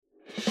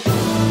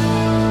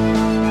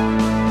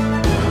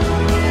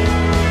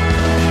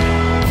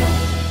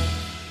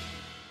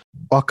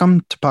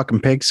Welcome to Puck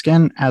and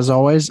Pigskin. As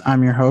always,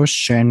 I'm your host,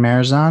 Shane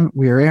Marizon.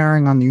 We are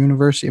airing on the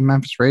University of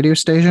Memphis radio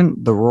station,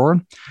 The Roar.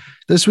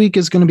 This week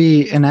is going to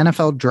be an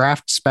NFL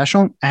draft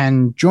special,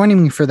 and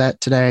joining me for that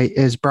today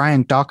is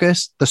Bryant,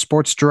 Dacus, the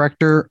sports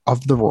director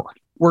of The Roar.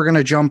 We're going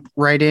to jump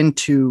right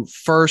into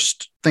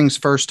first things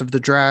first of the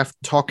draft,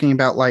 talking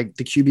about like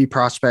the QB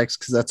prospects,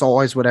 because that's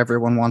always what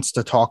everyone wants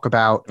to talk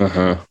about.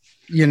 What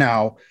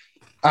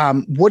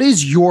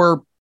is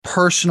your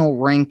personal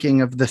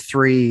ranking of the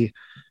three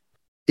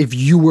if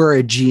you were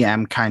a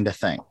GM kind of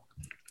thing?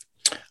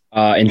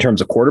 In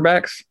terms of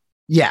quarterbacks?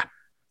 Yeah.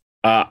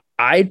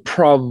 I'd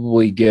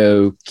probably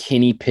go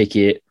Kenny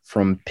Pickett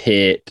from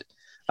Pitt,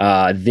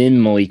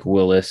 then Malik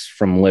Willis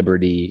from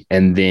Liberty,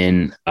 and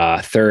then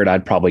third,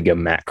 I'd probably go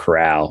Matt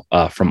Corral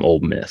from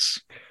Ole Miss.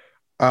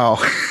 Oh,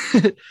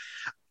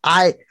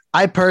 I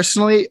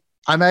personally,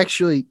 I'm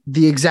actually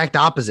the exact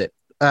opposite.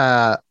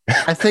 I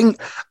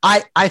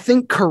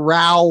think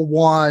Corral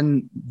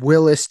 1,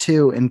 Willis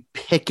 2, and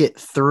Pickett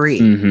 3.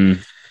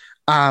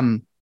 Mm-hmm.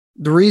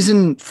 The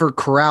reason for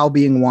Corral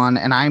being 1,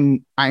 and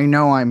I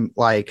know I'm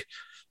like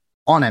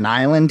on an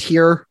island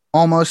here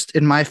almost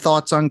in my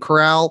thoughts on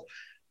Corral,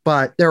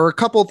 but there were a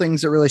couple of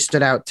things that really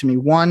stood out to me.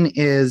 One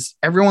is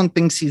everyone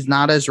thinks he's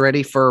not as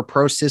ready for a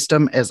pro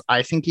system as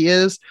I think he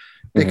is,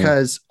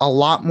 because a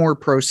lot more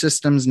pro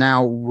systems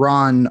now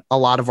run a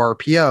lot of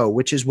RPO,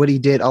 which is what he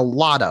did a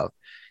lot of.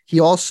 He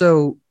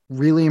also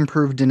really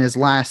improved in his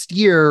last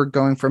year,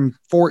 going from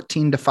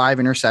 14 to 5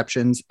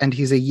 interceptions, and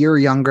he's a year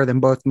younger than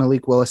both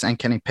Malik Willis and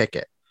Kenny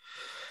Pickett.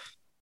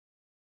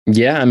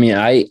 Yeah, I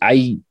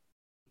mean,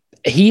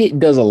 he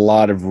does a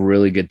lot of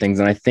really good things,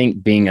 and I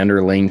think being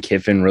under Lane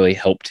Kiffin really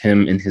helped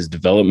him in his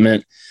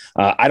development.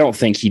 I don't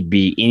think he'd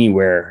be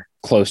anywhere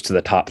close to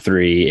the top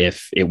 3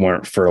 if it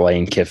weren't for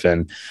Lane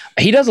Kiffin.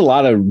 He does a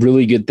lot of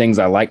really good things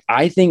I like.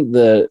 I think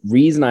the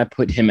reason I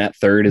put him at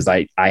third is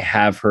I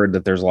have heard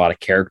that there's a lot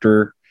of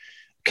character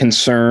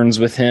concerns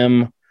with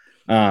him.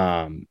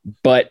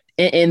 But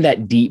in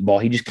that deep ball,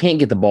 he just can't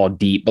get the ball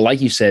deep. But like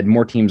you said,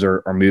 more teams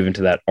are moving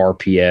to that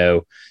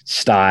RPO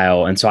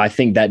style. And so I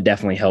think that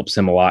definitely helps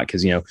him a lot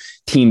because,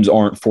 teams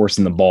aren't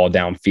forcing the ball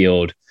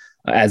downfield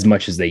as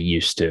much as they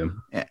used to.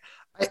 Yeah.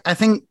 I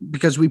think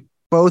because we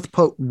both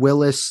put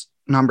Willis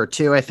number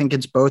 2, I think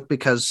it's both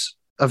because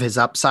of his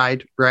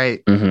upside,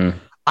 right? Mm-hmm.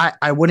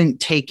 I wouldn't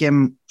take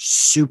him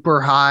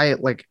super high.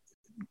 Like,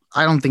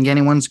 I don't think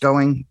anyone's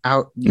going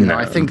out. No.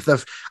 I think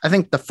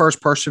the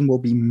first person will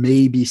be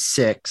maybe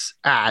 6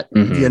 at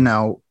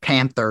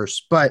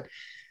Panthers. But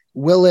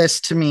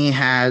Willis to me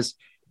has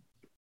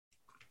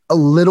a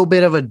little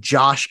bit of a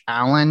Josh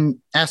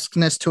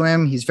Allen-esqueness to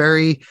him. He's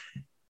very,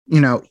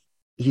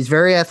 he's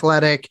very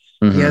athletic.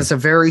 Mm-hmm. He has a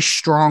very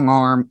strong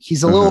arm.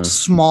 He's a little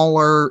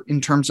smaller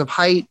in terms of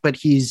height, but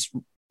he's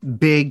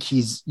big.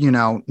 He's,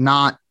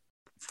 not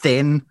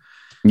thin.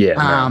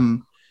 Yeah.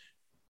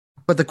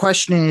 But the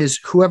question is,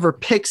 whoever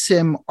picks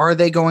him, are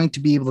they going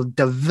to be able to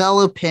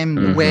develop him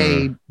the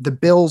way the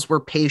Bills were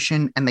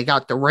patient and they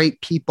got the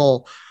right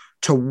people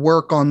to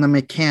work on the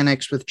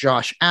mechanics with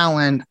Josh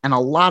Allen? And a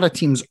lot of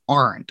teams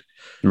aren't.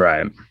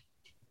 Right.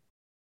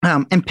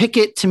 And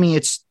Pickett, to me,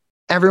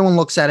 everyone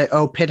looks at it.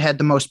 Oh, Pitt had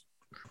the most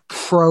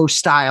pro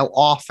style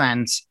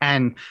offense.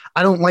 And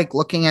I don't like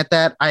looking at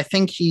that. I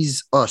think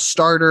he's a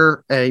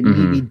starter, a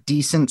maybe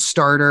decent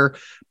starter,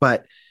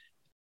 but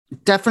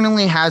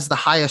definitely has the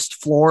highest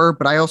floor,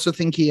 but I also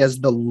think he has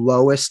the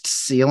lowest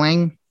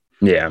ceiling.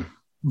 Yeah.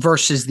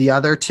 Versus the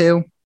other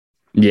two.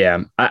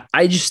 Yeah.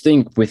 I just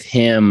think with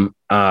him,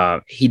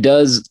 he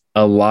does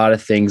a lot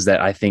of things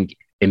that I think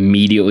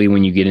immediately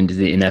when you get into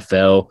the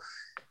NFL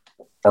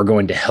are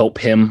going to help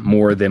him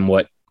more than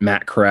what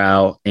Matt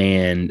Corral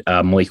and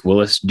Malik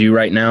Willis do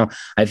right now.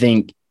 I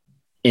think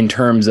in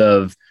terms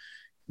of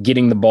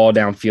getting the ball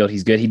downfield,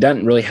 he's good. He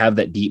doesn't really have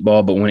that deep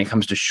ball, but when it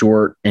comes to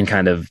short and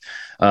kind of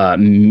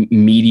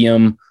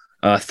medium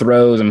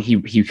throws, I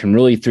mean, he can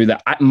really throw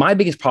that. My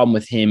biggest problem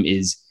with him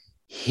is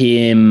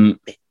him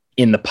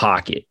in the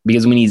pocket,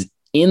 because when he's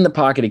in the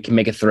pocket, it can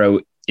make a throw.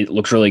 It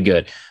looks really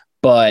good,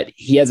 but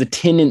he has a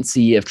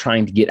tendency of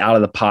trying to get out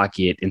of the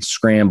pocket and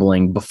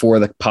scrambling before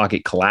the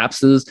pocket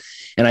collapses.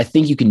 And I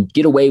think you can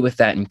get away with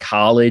that in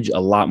college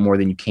a lot more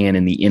than you can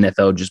in the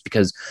NFL, just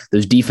because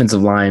those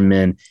defensive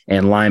linemen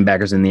and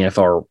linebackers in the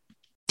NFL are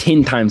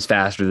 10 times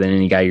faster than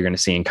any guy you're going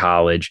to see in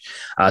college.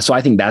 So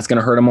I think that's going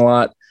to hurt him a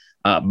lot.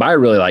 But I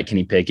really like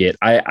Kenny Pickett.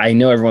 I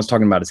know everyone's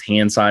talking about his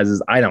hand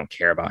sizes. I don't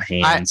care about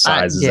hand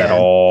sizes at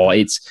all.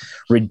 It's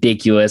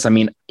ridiculous. I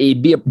mean,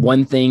 it'd be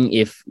one thing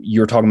if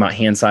you're talking about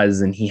hand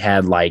sizes and he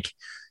had like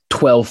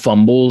 12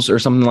 fumbles or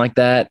something like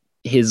that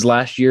his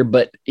last year,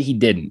 but he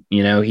didn't.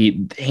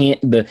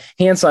 The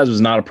hand size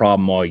was not a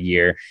problem all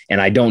year,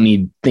 and I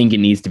don't think it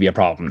needs to be a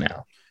problem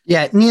now.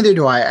 Yeah, neither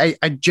do I.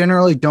 I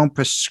generally don't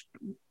prescribe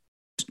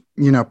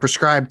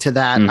to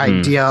that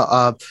idea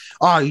of,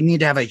 you need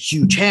to have a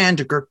huge hand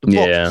to grip the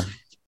ball. Yeah.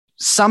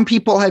 Some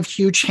people have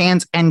huge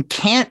hands and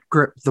can't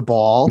grip the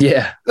ball.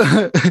 Yeah.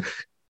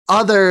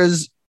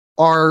 Others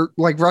are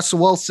like Russell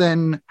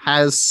Wilson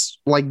has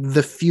like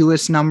the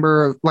fewest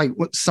number of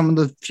some of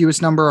the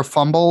fewest number of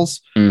fumbles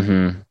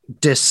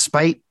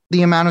despite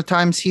the amount of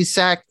times he's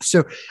sacked.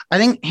 So I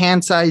think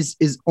hand size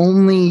is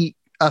only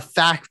a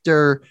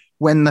factor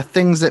when the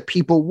things that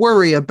people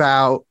worry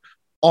about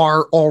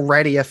are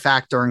already a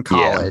factor in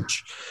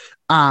college.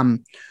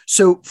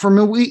 So for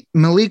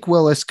Malik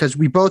Willis, because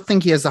we both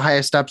think he has the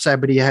highest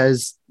upside, but he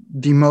has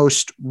the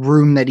most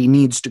room that he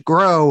needs to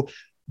grow.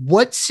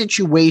 What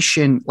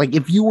situation, like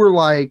if you were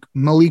like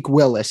Malik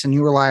Willis and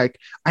you were like,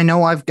 I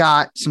know I've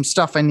got some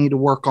stuff I need to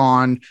work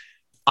on.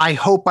 I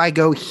hope I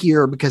go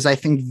here because I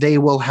think they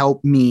will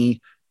help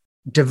me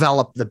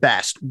develop the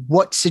best.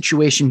 What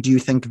situation do you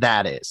think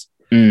that is?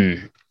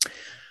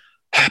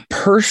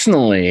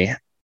 Personally,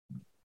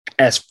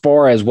 as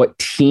far as what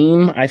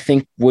team I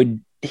think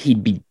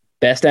he'd be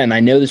best at, and I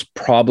know this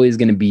probably is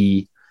going to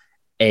be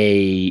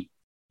a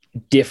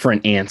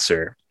different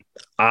answer.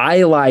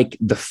 I like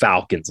the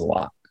Falcons a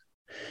lot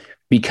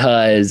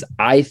because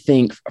I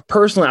think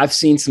personally, I've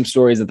seen some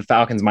stories that the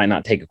Falcons might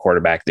not take a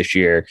quarterback this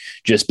year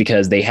just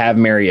because they have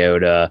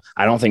Mariota.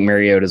 I don't think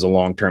Mariota is a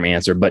long-term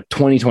answer, but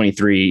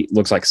 2023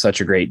 looks like such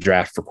a great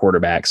draft for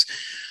quarterbacks.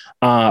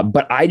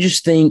 But I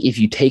just think if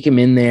you take him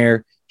in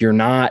there,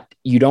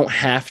 you don't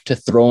have to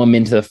throw him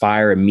into the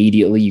fire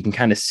immediately. You can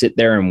kind of sit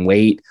there and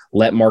wait,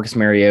 let Marcus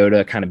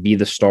Mariota kind of be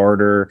the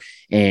starter.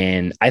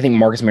 And I think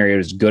Marcus Mariota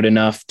is good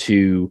enough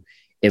to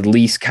at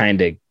least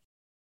kind of,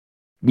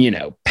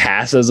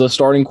 pass as a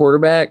starting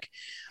quarterback.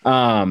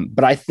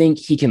 But I think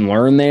he can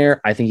learn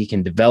there. I think he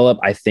can develop.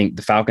 I think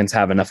the Falcons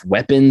have enough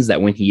weapons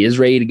that when he is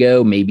ready to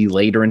go, maybe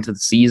later into the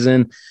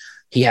season,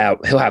 he'll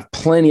have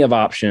plenty of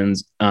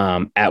options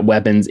at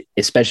weapons,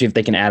 especially if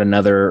they can add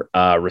another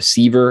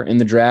receiver in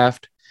the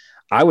draft.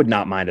 I would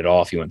not mind at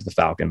all if he went to the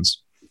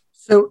Falcons.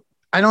 So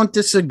I don't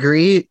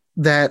disagree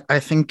that I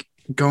think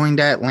going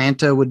to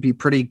Atlanta would be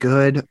pretty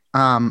good.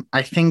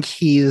 I think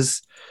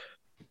he's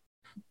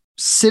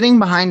sitting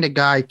behind a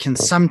guy can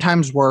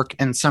sometimes work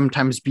and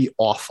sometimes be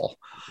awful,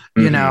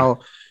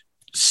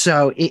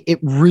 so it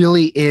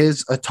really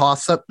is a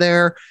toss up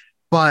there,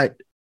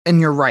 and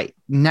you're right.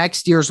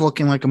 Next year's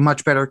looking like a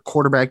much better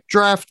quarterback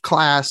draft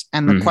class.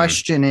 And the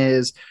question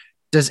is,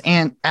 does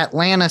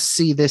Atlanta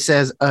see this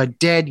as a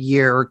dead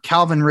year?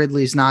 Calvin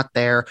Ridley's not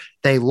there.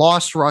 They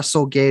lost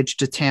Russell Gage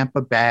to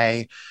Tampa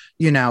Bay.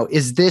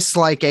 Is this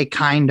like a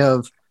kind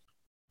of,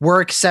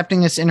 we're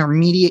accepting this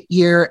intermediate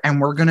year and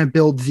we're going to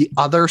build the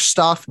other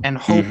stuff and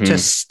hope to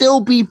still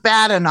be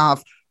bad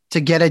enough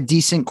to get a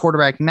decent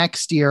quarterback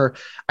next year?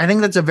 I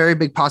think that's a very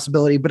big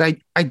possibility, but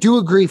I do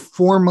agree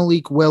for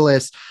Malik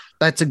Willis,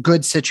 that's a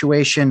good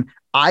situation.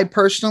 I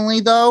personally,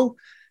 though,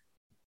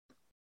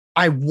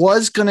 I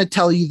was going to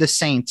tell you the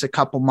Saints a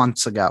couple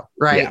months ago,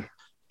 right? Yeah.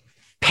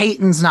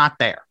 Peyton's not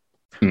there.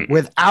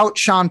 Without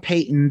Sean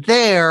Payton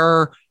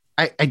there,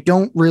 I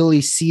don't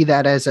really see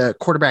that as a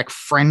quarterback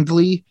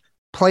friendly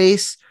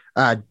place.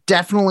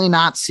 Definitely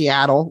not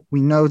Seattle.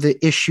 We know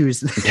the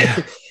issues.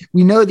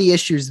 We know the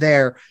issues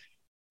there,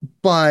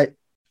 but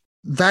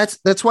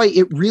that's why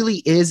it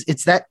really is.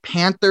 It's that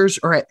Panthers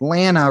or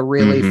Atlanta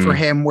really for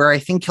him, where I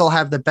think he'll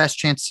have the best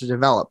chance to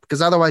develop,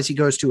 because otherwise he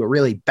goes to a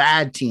really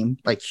bad team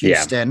like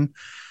Houston.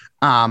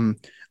 I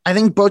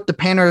think both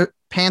the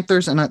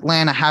Panthers and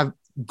Atlanta have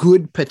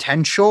good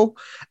potential.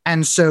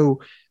 And so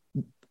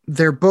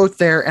they're both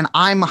there, and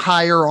I'm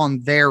higher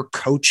on their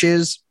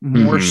coaches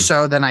more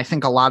so than I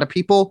think a lot of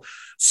people.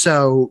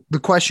 So the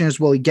question is,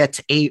 will he get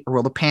to 8 or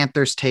will the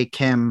Panthers take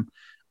him?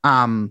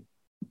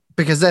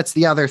 Because that's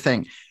the other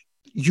thing.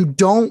 You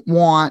don't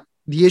want,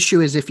 the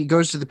issue is if he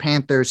goes to the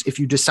Panthers, if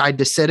you decide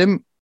to sit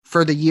him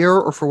for the year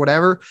or for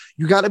whatever,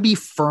 you got to be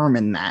firm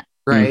in that,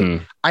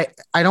 right?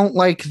 I don't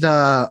like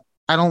the,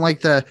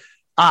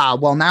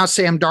 well, now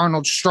Sam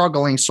Darnold's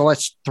struggling, so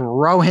let's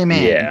throw him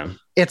in. Yeah.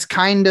 It's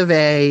kind of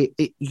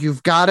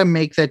you've got to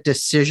make that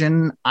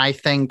decision, I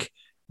think,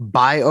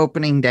 by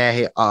opening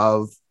day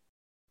of,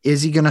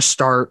 is he going to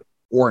start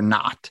or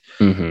not?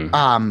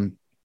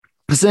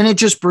 Because then it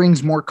just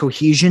brings more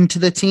cohesion to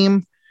the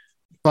team.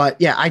 But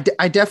yeah,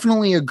 I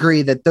definitely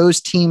agree that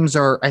those teams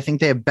I think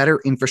they have better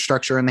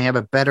infrastructure and they have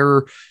a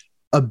better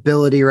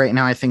ability right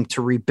now, I think,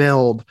 to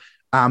rebuild.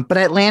 But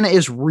Atlanta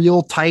is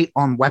real tight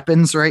on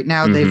weapons right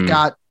now. They've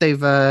got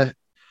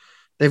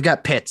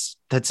Pitts.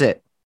 That's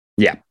it.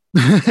 Yeah.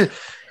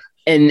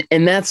 and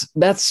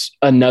that's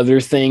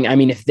another thing. I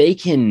mean, if they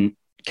can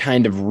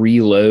kind of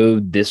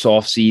reload this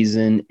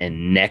offseason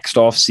and next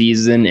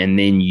offseason, and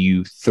then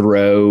you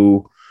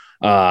throw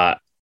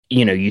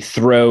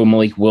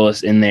Malik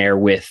Willis in there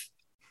with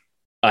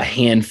a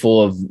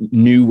handful of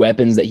new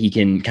weapons that he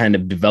can kind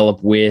of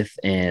develop with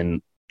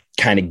and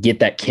kind of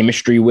get that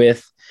chemistry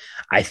with,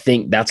 I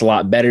think that's a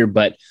lot better.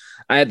 But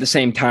at the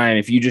same time,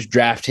 if you just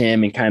draft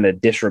him and kind of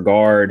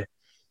disregard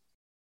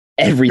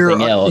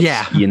everything else,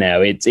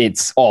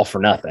 it's all for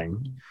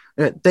nothing.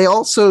 They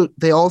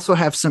also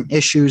have some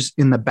issues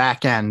in the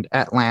back end,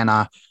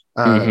 Atlanta.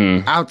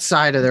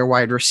 outside of their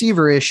wide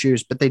receiver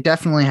issues, but they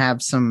definitely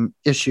have some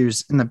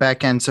issues in the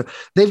back end. So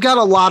they've got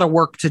a lot of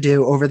work to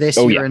do over this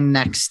year and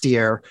next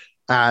year.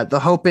 The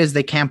hope is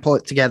they can pull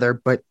it together,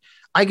 but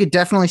I could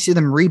definitely see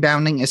them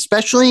rebounding,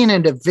 especially in a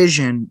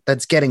division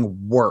that's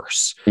getting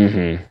worse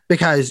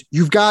because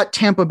you've got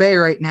Tampa Bay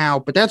right now,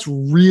 but that's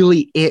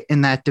really it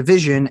in that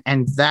division.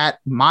 And that,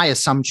 my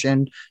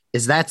assumption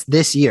is that's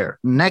this year.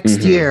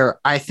 Next year,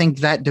 I think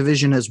that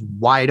division is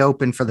wide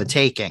open for the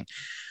taking.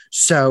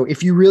 So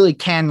if you really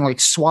can like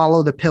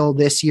swallow the pill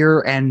this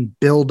year and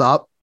build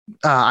up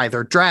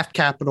either draft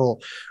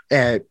capital,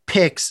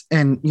 picks,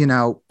 and, you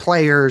know,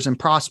 players and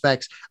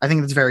prospects, I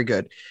think that's very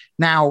good.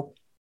 Now,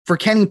 for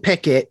Kenny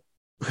Pickett,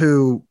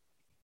 who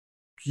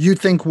you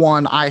think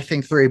 1, I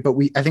think 3, but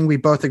I think we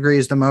both agree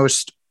is the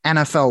most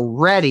NFL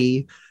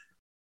ready.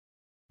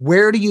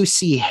 Where do you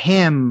see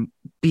him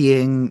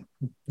being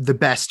the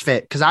best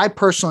fit? Because I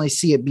personally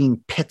see it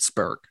being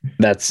Pittsburgh.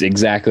 That's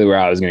exactly where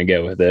I was going to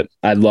go with it.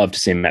 I'd love to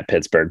see him at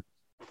Pittsburgh.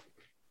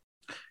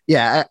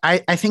 Yeah,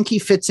 I think he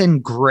fits in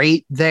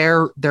great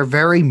there. They're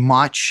very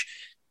much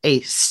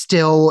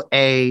still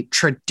a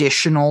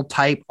traditional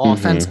type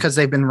offense because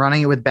they've been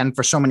running it with Ben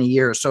for so many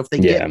years. So if they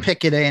get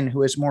Pickett in,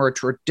 who is more a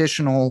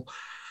traditional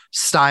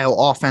style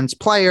offense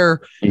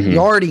player, he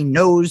already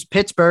knows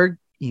Pittsburgh.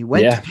 He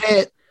went to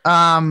Pitt.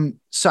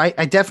 So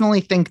I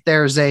definitely think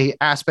there's a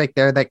aspect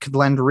there that could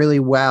lend really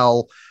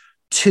well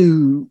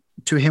to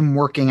him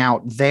working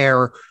out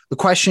there. The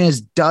question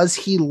is, does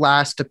he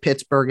last to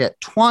Pittsburgh at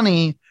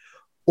 20,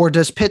 or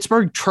does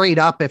Pittsburgh trade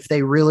up if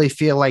they really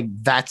feel like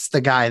that's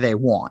the guy they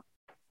want?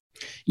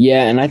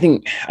 Yeah, and I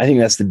think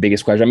that's the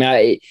biggest question.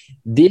 I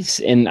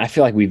mean, I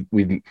feel like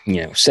we've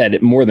said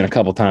it more than a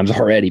couple times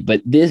already,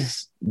 but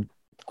this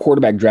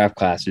quarterback draft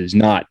class is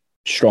not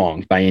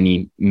strong by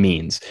any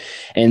means.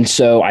 And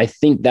so I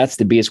think that's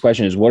the biggest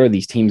question is, what are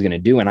these teams going to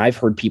do? And I've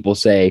heard people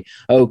say,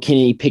 oh,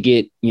 Kenny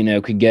Pickett,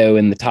 could go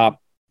in the top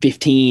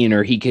 15,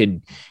 or he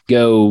could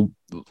go,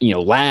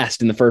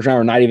 last in the first round,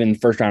 or not even in the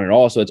first round at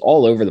all. So it's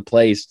all over the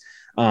place.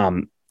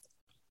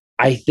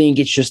 I think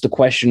it's just a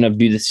question of,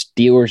 do the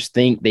Steelers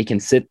think they can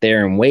sit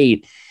there and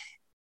wait?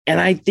 And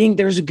I think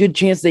there's a good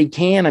chance they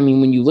can. I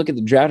mean, when you look at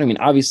the draft,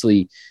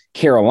 obviously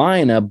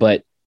Carolina,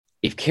 but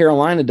if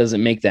Carolina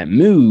doesn't make that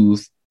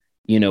move,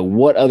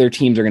 what other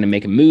teams are going to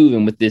make a move?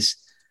 And with this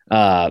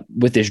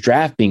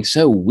draft being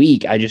so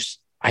weak,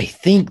 I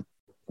think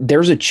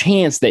there's a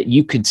chance that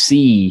you could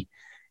see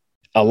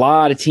a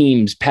lot of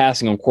teams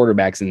passing on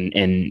quarterbacks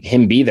and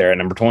him be there at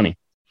number 20.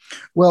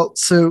 Well,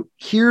 so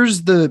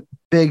here's the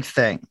big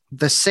thing.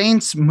 The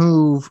Saints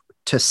move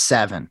to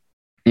 7.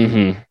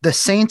 The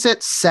Saints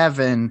at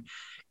 7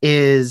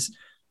 is,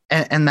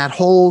 and that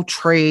whole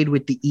trade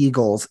with the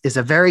Eagles is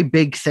a very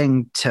big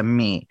thing to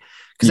me.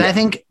 Because I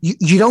think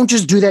you don't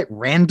just do that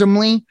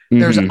randomly.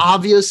 There's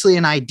obviously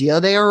an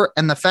idea there.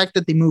 And the fact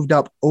that they moved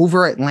up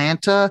over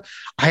Atlanta,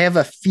 I have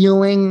a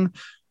feeling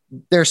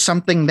there's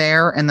something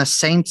there, and the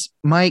Saints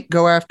might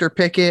go after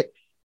Pickett.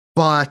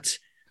 But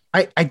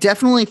I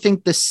definitely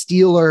think the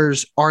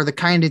Steelers are the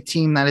kind of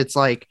team that it's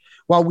like,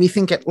 while we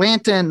think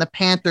Atlanta and the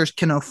Panthers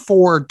can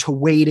afford to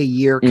wait a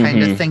year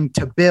kind of thing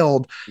to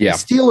build, the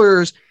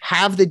Steelers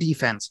have the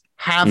defense,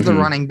 have the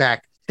running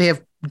back. They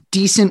have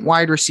decent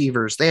wide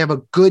receivers. They have a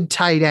good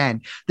tight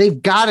end.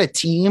 They've got a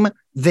team.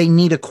 They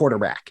need a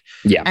quarterback.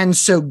 Yeah. And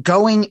so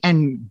going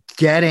and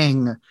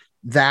getting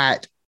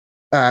that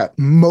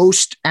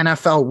most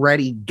NFL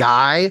ready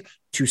guy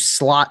to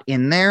slot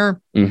in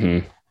there,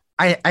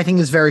 I think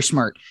is very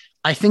smart.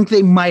 I think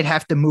they might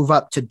have to move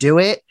up to do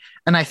it.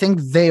 And I think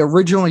they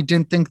originally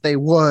didn't think they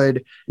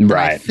would.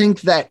 Right. I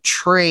think that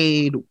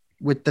trade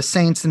with the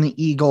Saints and the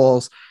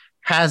Eagles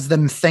has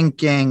them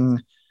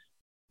thinking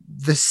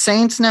the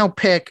Saints now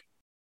pick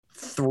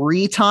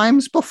 3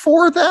 times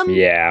before them.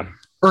 Yeah.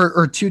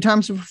 Or 2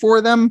 times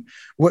before them,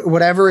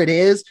 whatever it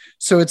is.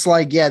 So it's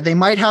like, they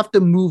might have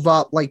to move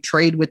up, like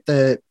trade with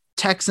the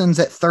Texans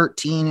at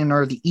 13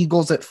 or the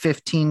Eagles at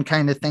 15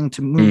 kind of thing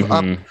to move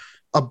up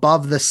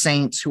above the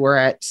Saints, who are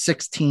at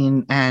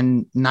 16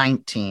 and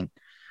 19.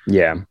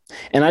 Yeah.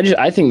 And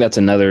I think that's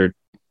another,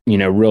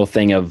 real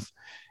thing of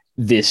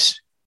this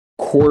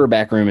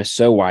quarterback room is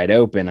so wide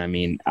open. I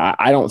mean,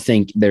 I don't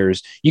think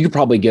you could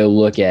probably go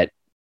look at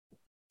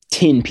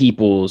 10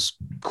 people's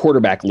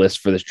quarterback list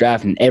for this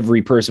draft, and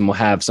every person will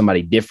have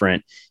somebody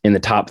different in the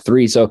top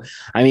 3. So,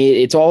 I mean,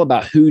 it's all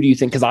about who do you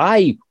think, because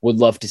I would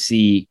love to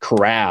see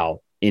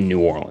Corral in New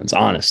Orleans,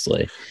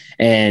 honestly.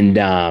 And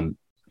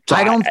so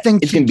I don't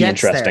think it's going to be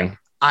interesting. There.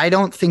 I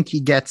don't think he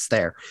gets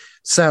there.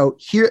 So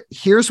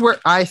here's where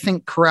I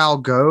think Corral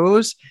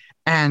goes.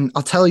 And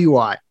I'll tell you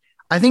why.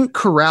 I think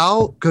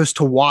Corral goes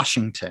to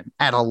Washington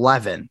at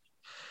 11.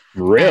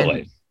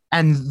 Really?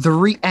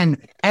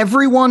 And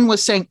everyone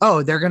was saying,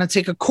 oh, they're going to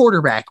take a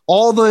quarterback.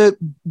 All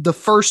the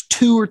first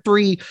 2 or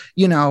 3,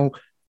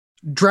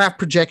 draft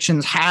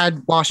projections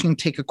had Washington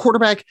take a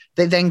quarterback.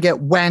 They then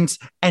get Wentz,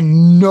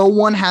 and no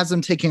one has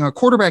them taking a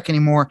quarterback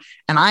anymore.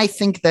 And I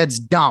think that's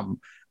dumb,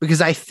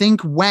 because I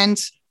think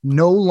Wentz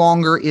no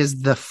longer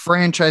is the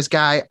franchise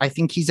guy. I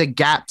think he's a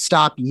gap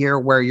stop year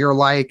where you're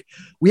like,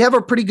 we have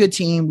a pretty good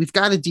team. We've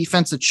got a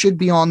defense that should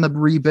be on the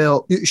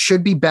rebuild. It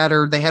should be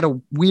better. They had a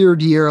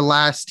weird year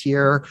last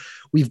year.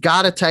 We've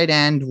got a tight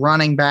end,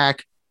 running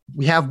back.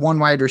 We have one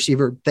wide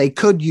receiver. They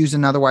could use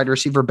another wide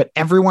receiver, but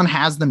everyone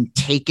has them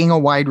taking a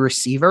wide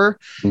receiver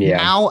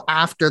now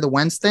after the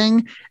Wentz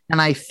thing.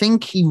 And I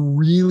think he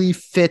really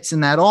fits in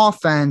that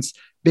offense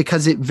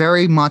because it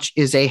very much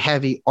is a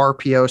heavy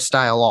RPO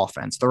style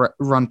offense, the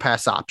run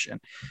pass option.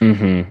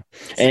 Mm-hmm.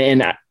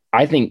 And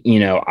I think,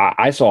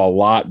 I saw a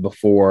lot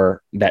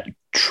before that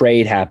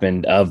trade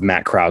happened of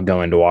Matt Corral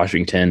going to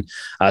Washington.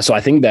 So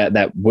I think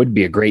that would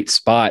be a great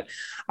spot.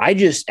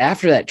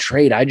 After that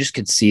trade, I just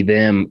could see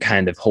them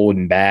kind of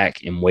holding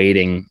back and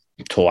waiting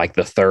till like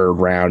the third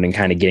round and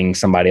kind of getting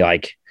somebody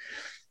like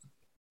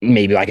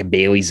maybe like a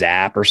Bailey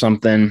Zapp or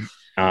something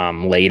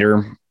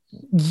later.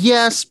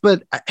 Yes,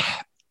 but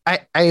I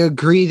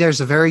agree.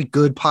 There's a very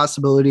good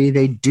possibility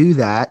they do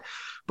that.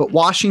 But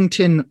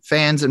Washington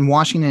fans and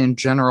Washington in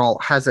general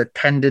has a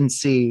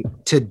tendency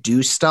to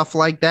do stuff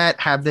like that,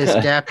 have this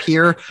gap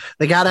here.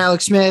 They got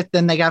Alex Smith,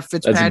 then they got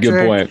Fitzpatrick. That's a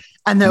good point.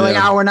 And they're like,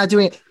 oh, we're not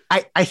doing it.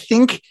 I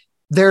think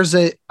there's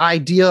an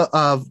idea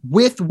of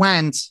with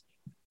Wentz,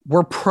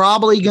 we're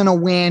probably going to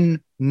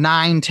win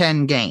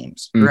 9-10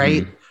 games,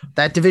 right?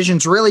 That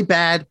division's really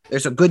bad.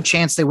 There's a good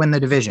chance they win the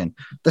division.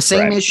 The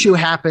same issue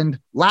happened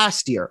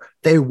last year.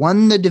 They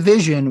won the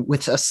division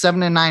with a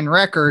 7-9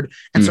 record,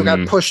 and so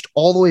got pushed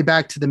all the way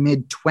back to the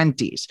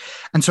mid-20s.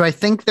 And so I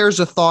think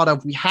there's a thought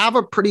of, we have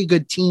a pretty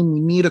good team.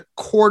 We need a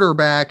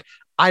quarterback.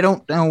 I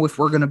don't know if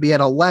we're going to be at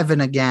 11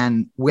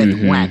 again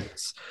with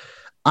Wentz.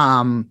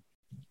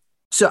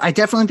 So I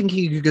definitely think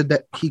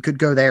he could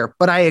go there,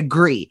 but I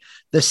agree.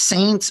 The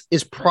Saints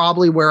is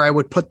probably where I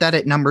would put that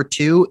at number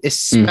 2,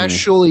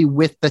 especially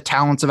with the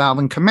talents of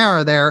Alvin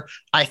Kamara there.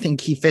 I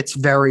think he fits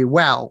very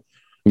well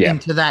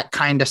into that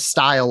kind of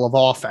style of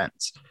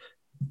offense,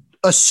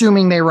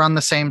 assuming they run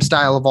the same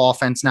style of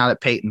offense now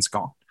that Peyton's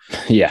gone.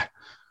 Yeah.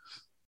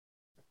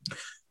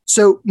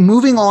 So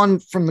moving on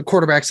from the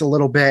quarterbacks a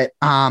little bit,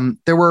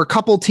 there were a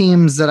couple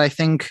teams that I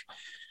think,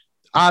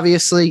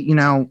 obviously,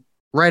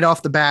 right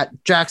off the bat,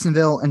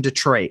 Jacksonville and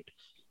Detroit.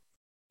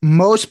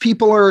 Most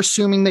people are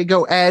assuming they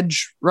go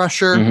edge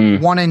rusher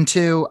 1 and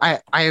 2. I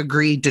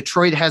agree.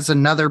 Detroit has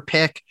another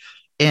pick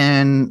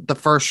in the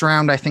first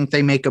round. I think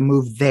they make a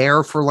move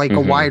there for like a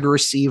wide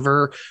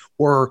receiver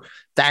or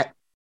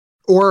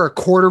a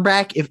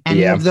quarterback. If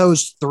any of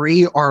those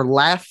 3 are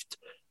left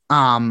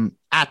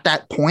at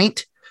that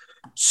point.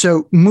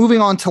 So moving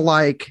on to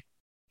like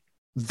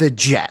the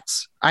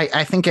Jets.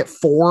 I think at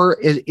 4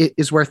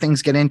 is where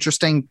things get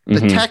interesting.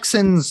 The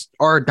Texans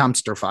are a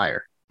dumpster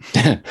fire.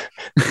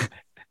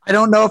 I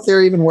don't know if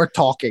they're even worth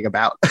talking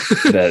about.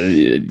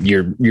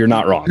 You're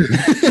not wrong.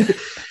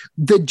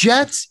 The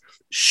Jets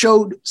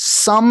showed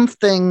some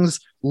things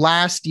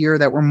last year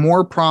that were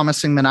more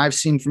promising than I've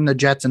seen from the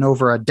Jets in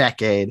over a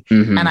decade.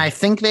 And I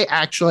think they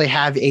actually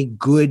have a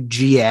good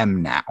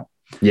GM now.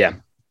 Yeah.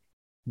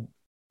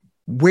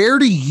 Where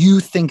do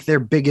you think their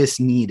biggest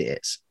need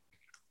is?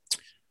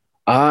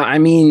 I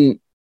mean,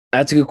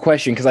 that's a good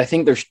question, because I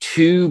think there's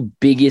 2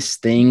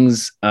 biggest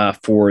things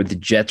for the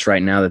Jets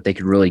right now that they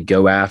could really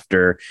go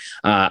after.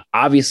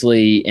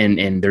 Obviously,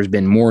 and there's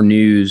been more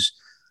news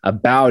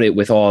about it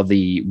with all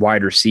the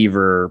wide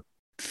receiver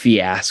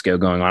fiasco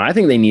going on. I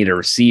think they need a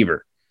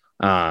receiver,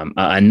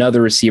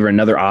 another receiver,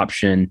 another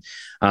option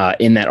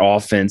in that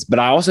offense. But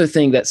I also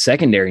think that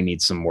secondary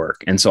needs some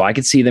work. And so I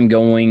could see them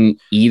going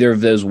either of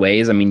those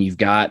ways. I mean, you've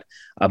got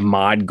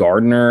Ahmad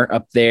Gardner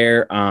up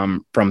there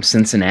from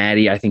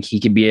Cincinnati. I think he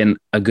could be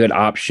a good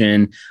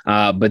option.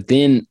 But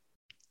then,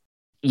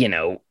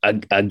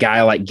 a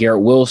guy like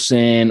Garrett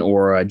Wilson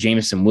or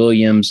Jameson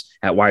Williams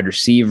at wide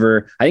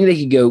receiver, I think they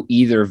could go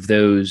either of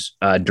those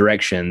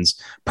directions.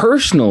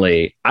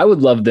 Personally, I would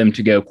love them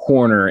to go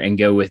corner and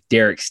go with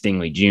Derek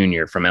Stingley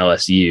Jr. from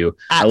LSU.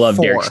 I love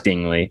 4. Derek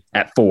Stingley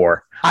at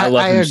 4. I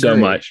love him so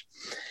much.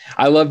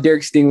 I love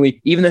Derek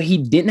Stingley, even though he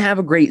didn't have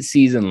a great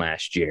season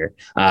last year.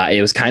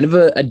 It was kind of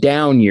a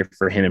down year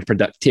for him in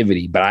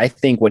productivity, but I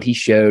think what he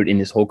showed in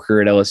his whole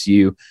career at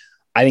LSU,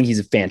 I think he's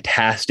a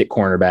fantastic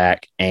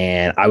cornerback,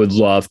 and I would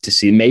love to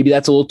see, maybe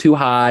that's a little too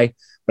high,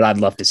 but I'd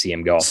love to see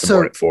him go off the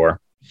board at 4.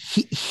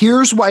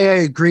 Here's why I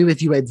agree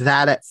with you at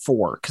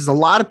 4, because a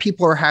lot of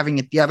people are having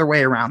it the other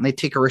way around. They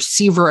take a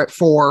receiver at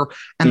 4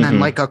 and then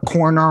like a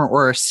corner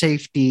or a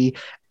safety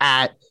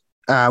at,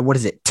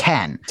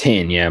 10?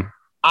 10, yeah.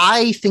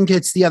 I think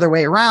it's the other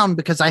way around,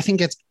 because I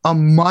think it's a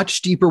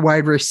much deeper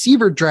wide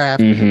receiver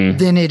draft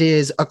than it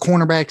is a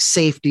cornerback,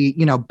 safety,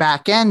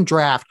 back end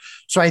draft.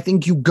 So I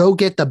think you go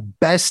get the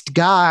best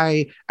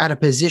guy at a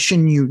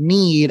position you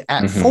need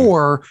at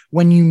 4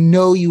 when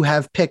you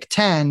have pick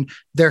 10.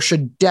 There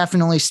should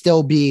definitely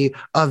still be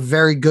a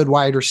very good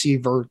wide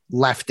receiver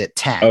left at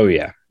 10. Oh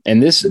yeah.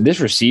 And this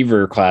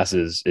receiver class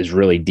is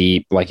really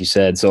deep, like you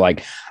said. So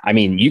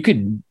you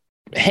could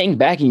hang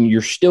back and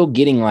you're still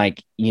getting a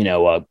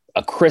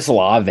a Chris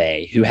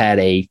Olave who had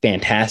a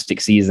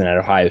fantastic season at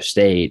Ohio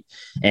State.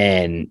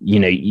 And,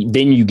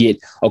 then you get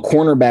a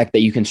cornerback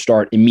that you can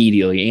start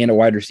immediately and a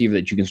wide receiver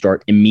that you can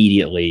start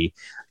immediately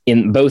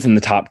in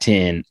the top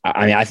 10.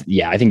 I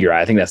think you're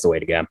right. I think that's the way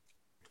to go.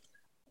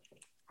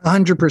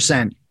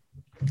 100%.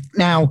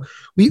 Now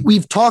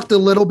we've talked a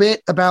little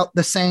bit about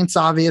the Saints,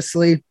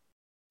 obviously,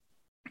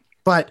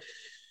 but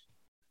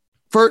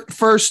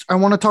first, I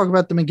want to talk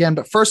about them again,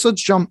 but first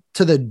let's jump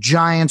to the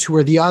Giants, who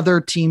are the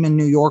other team in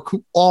New York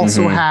who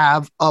also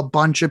have a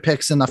bunch of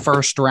picks in the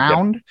first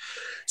round. Yep.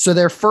 So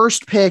their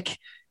first pick,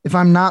 if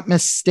I'm not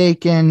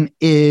mistaken,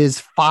 is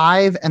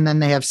 5, and then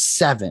they have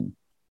 7.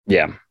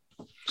 Yeah.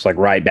 It's like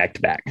right back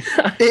to back.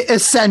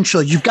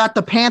 Essentially, you've got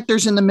the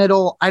Panthers in the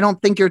middle. I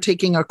don't think you're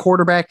taking a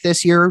quarterback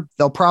this year.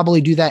 They'll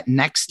probably do that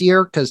next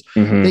year because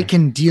they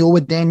can deal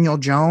with Daniel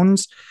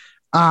Jones.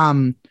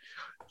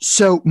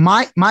 So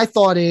my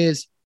thought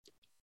is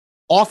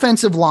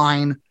offensive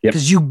line,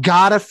 because you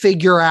got to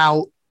figure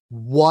out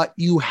what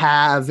you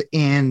have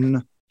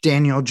in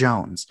Daniel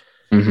Jones.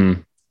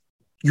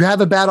 You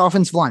have a bad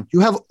offensive line. You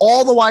have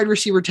all the wide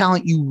receiver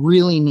talent you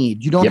really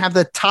need. You don't have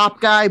the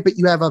top guy, but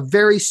you have a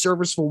very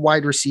serviceable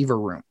wide receiver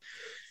room.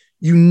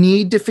 You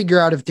need to figure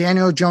out if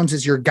Daniel Jones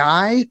is your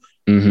guy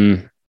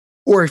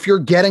or if you're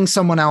getting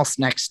someone else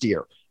next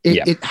year.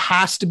 It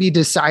has to be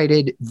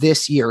decided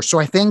this year. So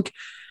I think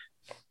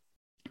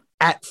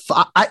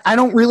I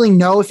don't really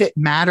know if it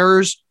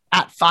matters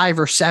at 5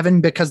 or 7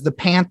 because the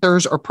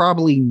Panthers are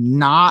probably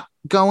not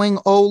going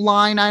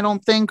O-line, I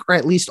don't think, or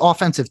at least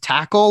offensive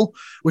tackle,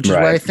 which is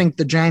where I think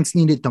the Giants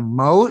need it the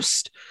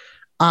most.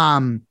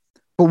 But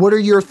what are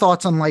your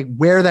thoughts on like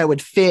where that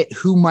would fit?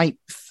 Who might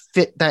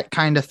fit that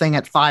kind of thing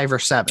at 5 or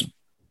 7?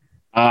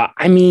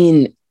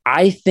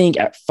 I think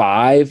at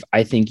 5,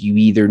 I think you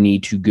either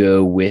need to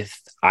go with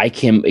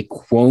Ikem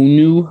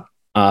Ekwonu,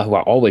 who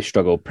I always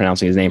struggle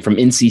pronouncing his name, from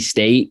NC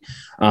State,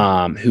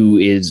 who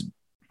is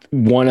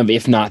one of,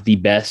 if not the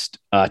best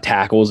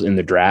tackles in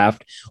the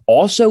draft.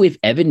 Also, if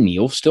Evan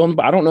Neal's still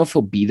I don't know if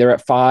he'll be there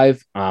at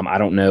 5. I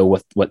don't know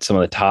what some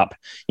of the top,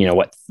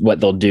 what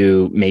they'll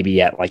do maybe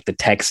at like the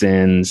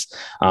Texans.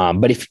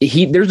 But if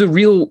there's a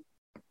real,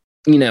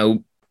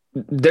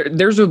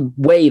 there's a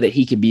way that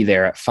he could be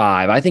there at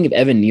 5. I think if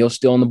Evan Neal's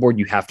still on the board,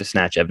 you have to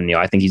snatch Evan Neal.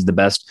 I think he's the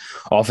best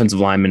offensive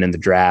lineman in the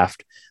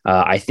draft.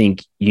 I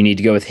think you need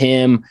to go with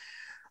him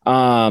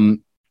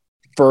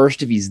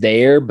first if he's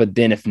there, but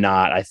then if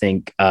not, I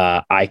think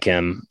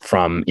Ikem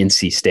from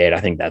NC State. I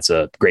think that's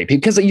a great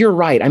pick because you're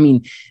right. I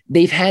mean,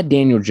 they've had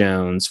Daniel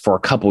Jones for a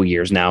couple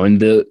years now,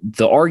 and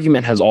the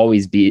argument has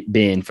always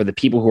been for the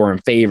people who are in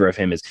favor of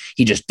him is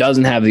he just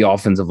doesn't have the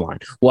offensive line.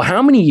 Well,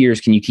 how many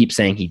years can you keep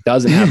saying he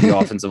doesn't have the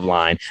offensive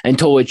line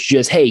until it's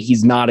just, hey,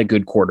 he's not a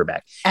good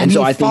quarterback? And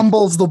so I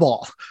fumbles the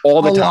ball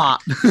all the time.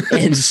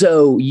 And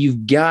so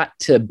you've got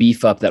to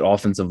beef up that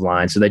offensive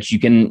line so that you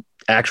can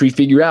actually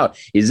figure out,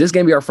 is this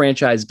going to be our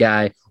franchise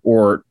guy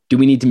or do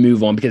we need to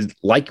move on? Because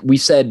like we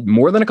said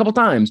more than a couple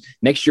times,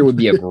 next year would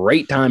be a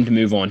great time to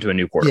move on to a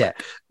new quarterback.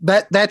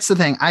 Yeah, that's the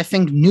thing. I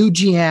think new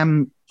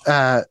GM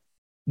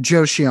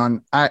Joe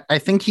Shion, I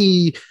think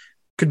he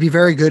could be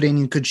very good and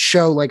he could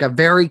show like a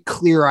very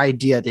clear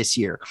idea this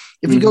year.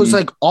 If he goes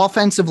like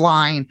offensive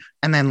line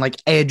and then like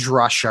edge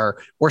rusher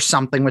or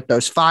something with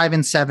those 5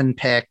 and 7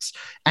 picks,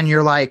 and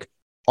you're like,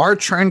 our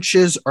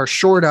trenches are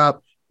shored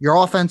up. Your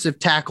offensive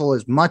tackle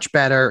is much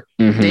better.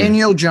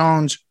 Daniel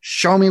Jones,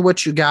 show me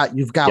what you got.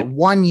 You've got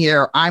 1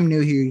 year. I'm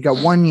new here. You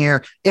got 1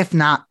 year. If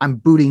not, I'm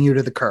booting you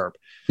to the curb.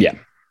 Yeah.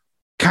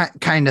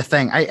 Kind of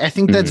thing. I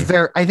think that's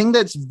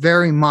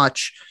very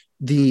much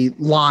the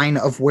line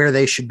of where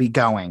they should be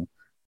going.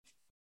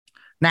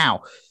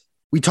 Now,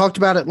 we talked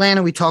about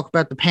Atlanta. We talked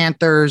about the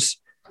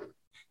Panthers.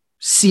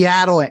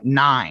 Seattle at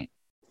 9.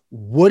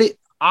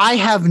 I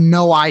have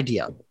no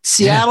idea.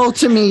 Seattle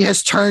to me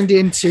has turned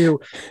into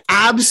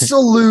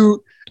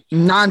absolute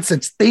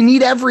nonsense. They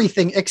need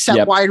everything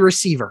except wide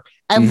receiver.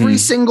 Every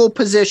single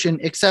position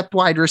except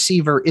wide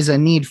receiver is a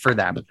need for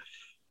them.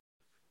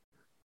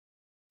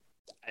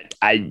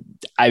 I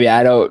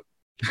don't.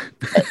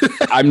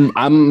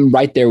 I'm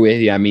right there with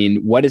you. I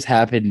mean, what has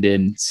happened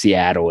in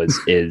Seattle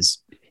is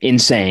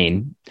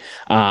insane.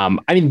 I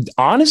mean,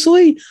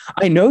 honestly,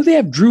 I know they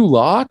have Drew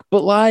Lock,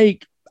 but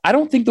like, I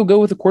don't think they'll go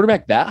with a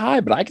quarterback that high,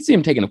 but I can see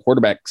him taking a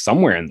quarterback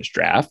somewhere in this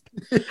draft.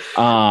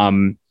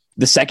 The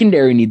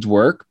secondary needs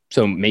work,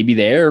 so maybe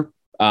there.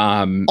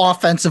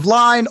 Offensive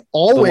line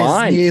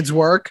always needs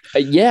work.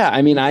 Yeah,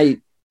 I mean,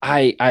 I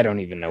don't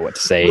even know what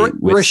to say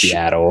with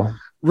Seattle.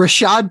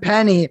 Rashad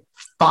Penny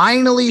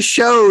finally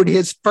showed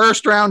his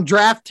first round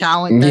draft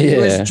talent that he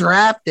was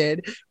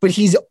drafted, but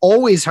he's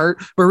always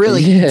hurt. But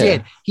really,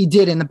 he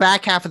did in the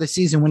back half of the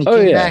season when he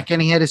came back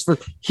and he had his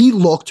first. He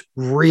looked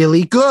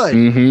really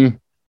good.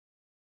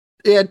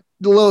 Yeah,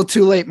 a little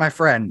too late, my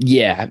friend.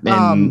 Yeah,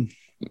 and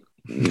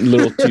a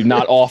little too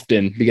not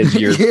often because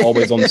you're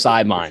always on the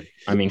sideline.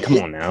 I mean, come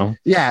on now.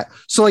 Yeah.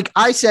 So like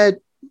I said,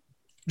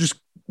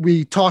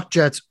 we talked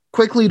Jets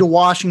quickly to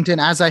Washington.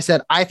 As I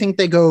said, I think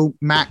they go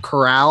Matt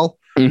Corral.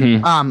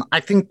 I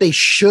think they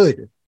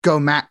should go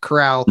Matt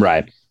Corral.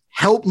 Right.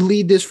 Help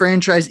lead this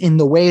franchise in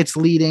the way it's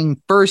leading.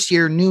 First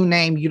year, new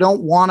name. You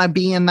don't want to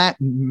be in that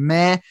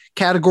meh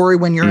category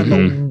when you're in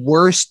the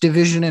worst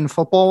division in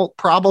football,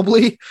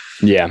 probably.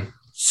 Yeah.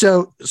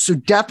 So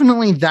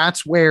definitely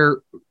that's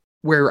where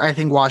I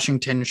think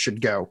Washington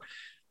should go.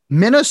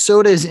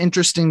 Minnesota is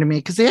interesting to me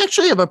because they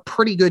actually have a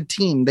pretty good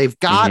team. They've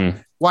got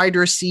wide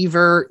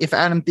receiver. If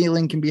Adam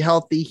Thielen can be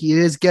healthy, he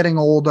is getting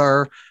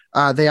older.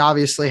 They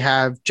obviously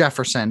have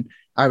Jefferson.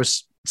 I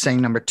was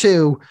saying number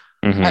 2.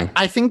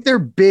 I think their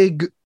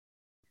big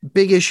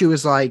issue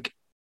is like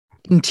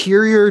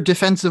interior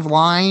defensive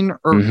line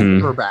or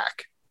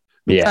quarterback.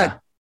 Yeah.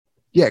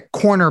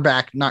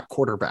 Cornerback, not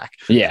quarterback.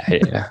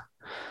 Yeah.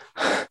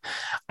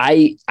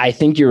 I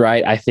think you're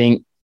right. I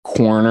think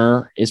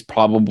corner is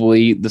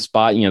probably the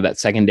spot. That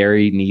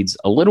secondary needs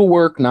a little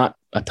work, not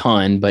a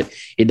ton, but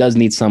it does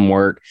need some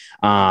work.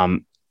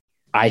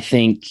 I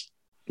think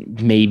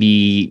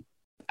maybe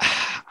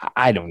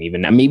I don't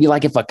even know. Maybe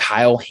like if a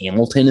Kyle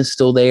Hamilton is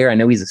still there, I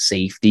know he's a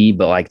safety,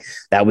 but like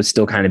that would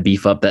still kind of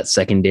beef up that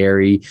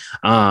secondary.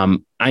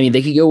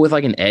 They could go with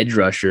like an edge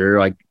rusher,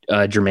 like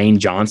Jermaine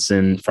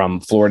Johnson from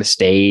Florida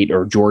State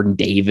or Jordan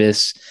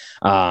Davis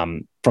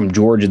from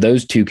Georgia.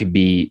 Those two could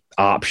be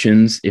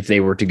options if they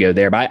were to go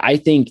there. But I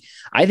think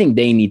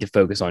they need to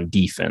focus on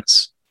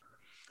defense.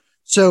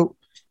 So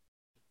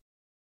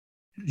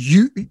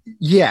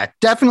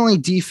definitely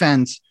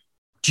defense.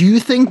 Do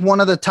you think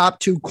one of the top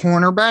 2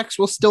 cornerbacks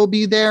will still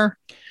be there?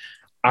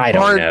 I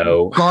don't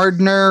know.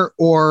 Gardner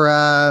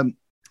or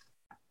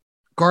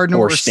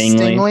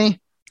Stingley?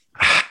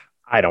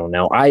 I don't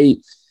know.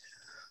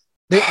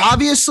 They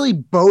obviously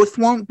both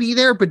won't be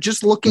there, but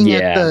just looking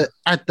at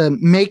the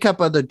makeup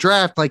of the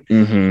draft, like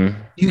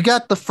you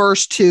got the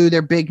first 2,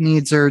 their big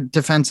needs are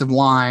defensive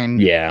line.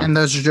 Yeah. And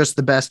those are just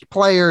the best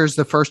players,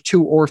 the first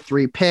 2 or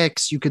 3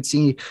 picks. You could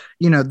see,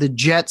 the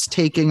Jets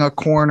taking a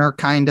corner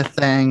kind of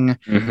thing.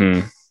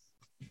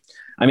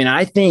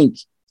 I think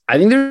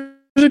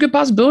there's a good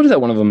possibility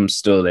that one of them is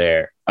still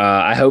there.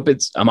 I hope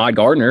it's Ahmad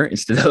Gardner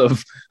instead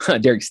of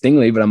Derek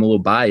Stingley, but I'm a little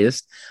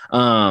biased.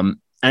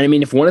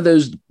 If one of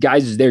those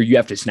guys is there, you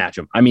have to snatch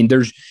them.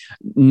 There's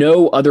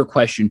no other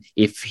question.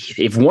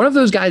 If one of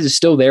those guys is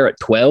still there at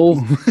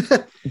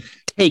 12,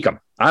 take them.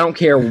 I don't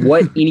care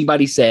what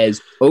anybody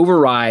says.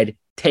 Override,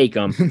 take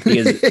them,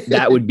 because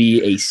that would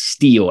be a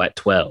steal at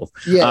 12.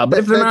 Yeah, but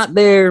if they're not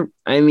there,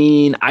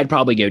 I'd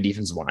probably go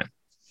defensive line.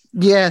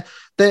 Yeah,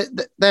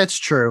 that's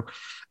true.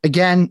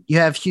 Again, you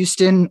have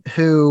Houston,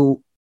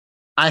 who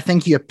I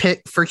think you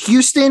pick for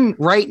Houston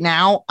right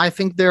now. I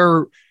think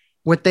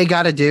what they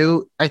got to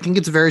do, I think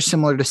it's very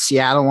similar to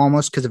Seattle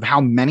almost because of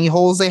how many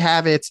holes they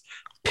have. It's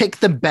pick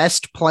the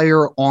best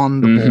player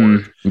on the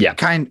board. Yeah.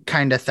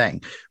 Kind of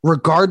thing.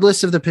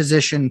 Regardless of the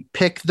position,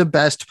 pick the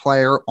best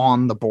player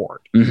on the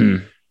board.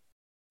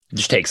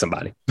 Just take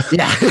somebody.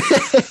 Yeah.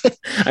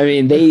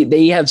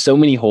 They have so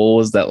many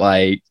holes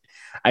that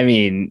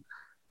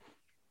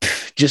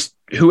just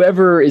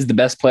whoever is the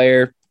best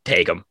player,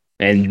 take them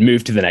and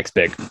move to the next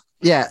pick.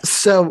 Yeah.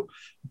 So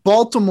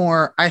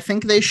Baltimore, I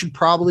think they should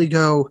probably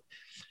go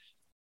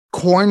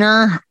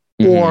corner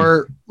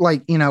or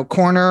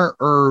corner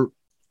or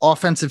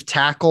offensive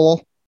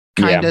tackle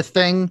kind of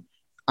thing.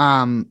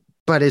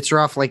 But it's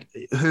rough. Like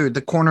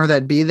the corner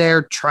that'd be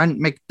there, Trent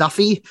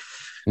McDuffie.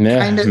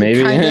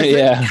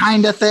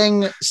 Kind of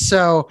thing.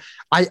 So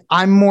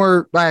I'm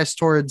more biased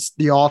towards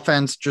the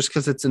offense just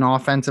because it's an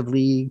offensive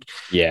league.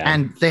 Yeah.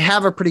 And they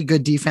have a pretty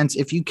good defense.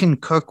 If you can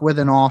cook with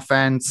an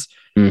offense,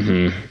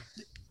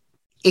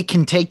 it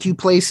can take you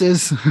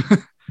places.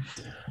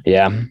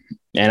 Yeah.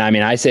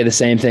 And I say the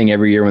same thing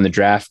every year when the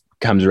draft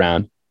comes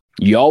around.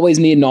 You always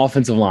need an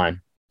offensive line.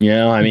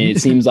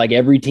 It seems like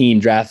every team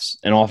drafts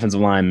an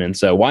offensive lineman.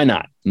 So why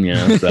not?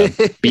 So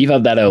beef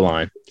up that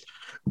O-line.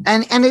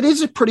 And it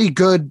is a pretty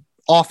good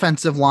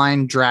offensive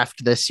line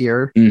draft this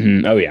year.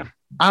 Oh, yeah.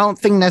 I don't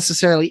think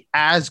necessarily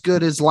as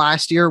good as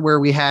last year where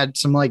we had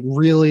some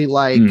really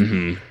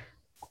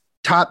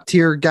top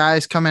tier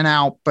guys coming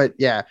out. But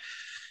yeah,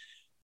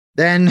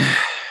 then,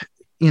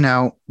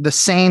 the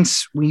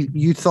Saints,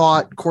 you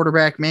thought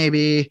quarterback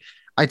maybe.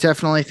 I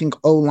definitely think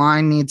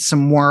O-line needs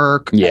some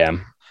work. Yeah.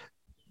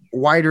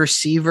 Wide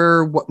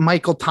receiver,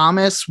 Michael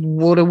Thomas,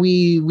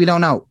 we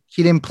don't know.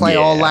 He didn't play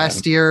all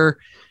last year.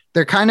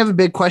 They're kind of a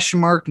big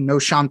question mark. No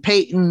Sean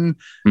Payton.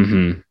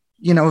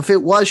 If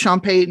it was Sean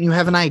Payton, you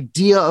have an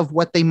idea of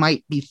what they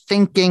might be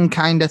thinking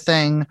kind of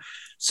thing.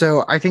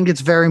 So I think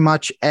it's very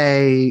much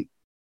a,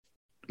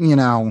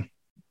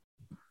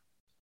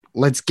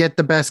 let's get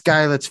the best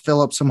guy. Let's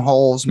fill up some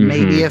holes.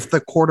 Maybe if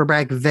the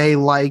quarterback they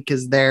like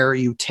is there,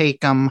 you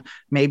take them.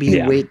 Maybe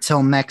you wait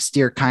till next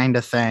year kind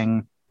of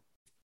thing.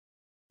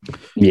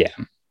 Yeah.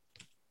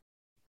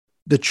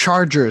 The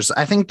Chargers,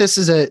 I think this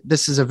is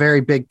a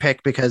very big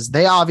pick because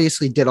they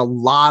obviously did a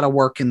lot of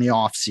work in the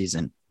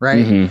offseason,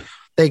 right?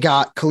 They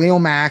got Khalil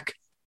Mack.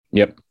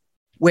 Yep.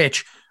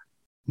 Which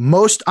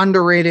most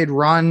underrated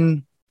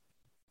run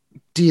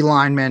D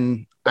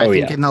lineman, I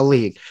think, in the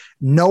league.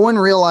 No one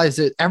realized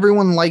it.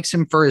 Everyone likes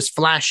him for his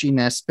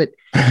flashiness, but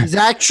he's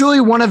actually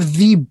one of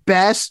the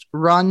best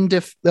run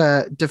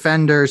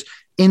defenders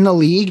in the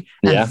league.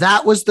 And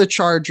that was the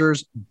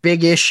Chargers'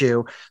 big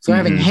issue. So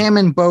having him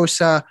and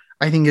Bosa,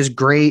 I think, is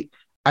great.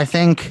 I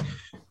think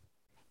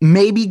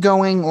maybe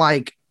going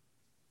like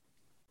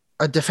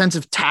a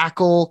defensive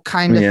tackle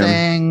kind of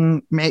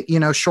thing,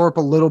 shore up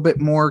a little bit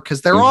more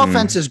because their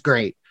offense is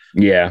great.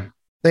 Yeah.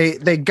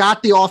 They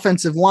got the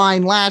offensive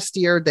line last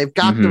year. They've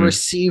got the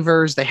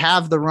receivers. They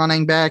have the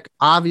running back.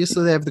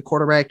 Obviously, they have the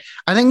quarterback.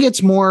 I think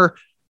it's more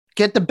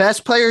get the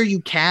best player you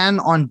can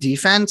on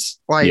defense,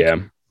 like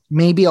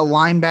maybe a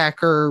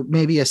linebacker,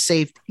 maybe a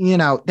safety.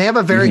 They have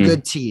a very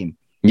good team.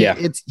 Yeah.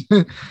 It's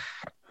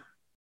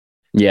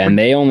yeah, and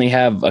they only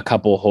have a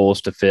couple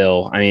holes to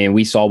fill. I mean,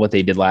 we saw what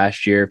they did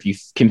last year. If you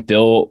can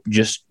fill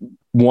just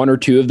one or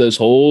two of those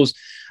holes,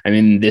 I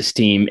mean, this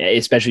team,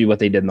 especially what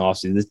they did in the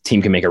offseason, this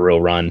team can make a real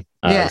run.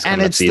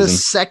 And it's the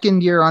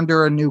second year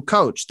under a new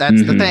coach.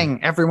 That's the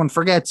thing. Everyone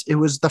forgets it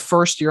was the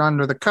first year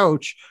under the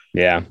coach.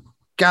 Yeah.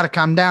 Got to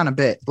calm down a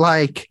bit.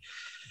 Like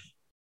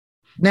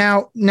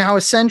now,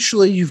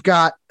 essentially, you've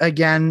got,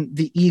 again,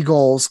 the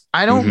Eagles.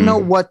 I don't know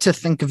what to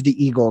think of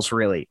the Eagles,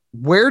 really.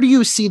 Where do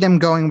you see them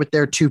going with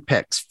their two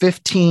picks,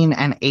 15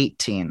 and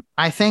 18?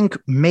 I think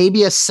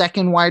maybe a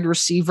second wide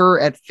receiver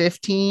at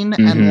 15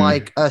 and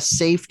like a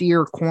safety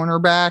or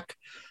cornerback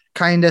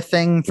kind of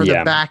thing for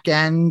the back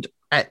end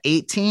at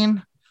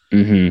 18.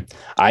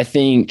 I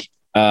think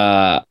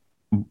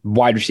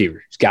wide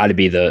receiver has got to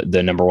be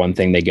the number one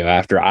thing they go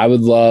after. I would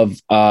love,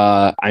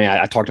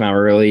 I talked about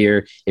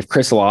earlier, if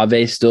Chris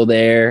Olave is still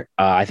there,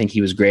 I think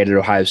he was great at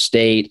Ohio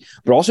State,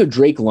 but also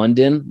Drake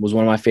London was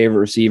one of my favorite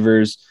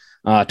receivers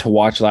to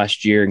watch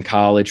last year in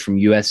college from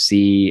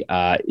USC,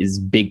 is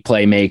big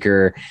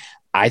playmaker.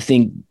 I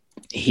think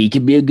he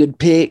could be a good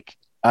pick.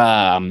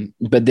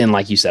 But then,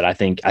 like you said, I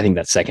think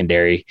that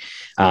secondary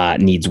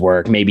needs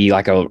work. Maybe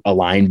like a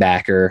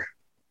linebacker.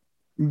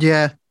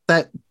 Yeah,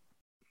 that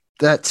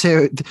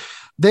too.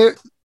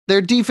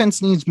 Their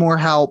defense needs more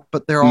help,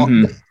 but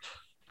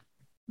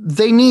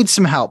they need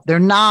some help. They're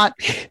not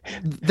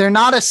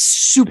a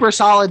super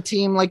solid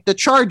team like the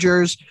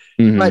Chargers,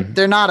 but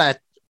they're not a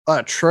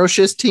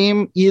atrocious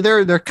team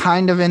either. They're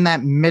kind of in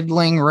that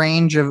middling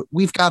range of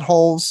we've got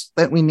holes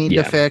that we need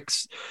to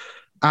fix.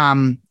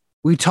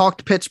 We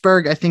talked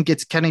Pittsburgh. I think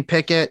it's Kenny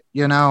Pickett.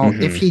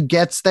 If he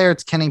gets there,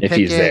 it's Kenny Pickett. If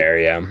he's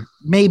there,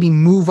 maybe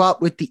move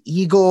up with the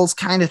Eagles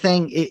kind of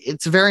thing.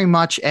 It's very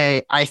much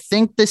I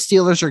think the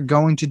Steelers are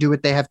going to do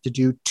what they have to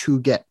do to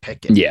get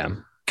Pickett. Yeah.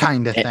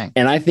 Kind of thing.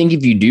 And I think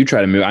if you do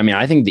try to move, I mean,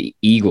 I think the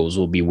Eagles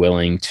will be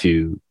willing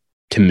to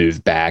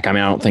move back. I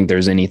mean, I don't think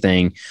there's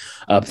anything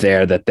up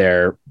there that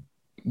they're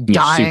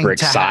super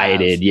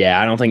excited. Yeah,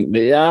 I don't think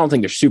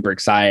they're super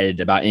excited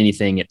about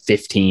anything at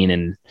 15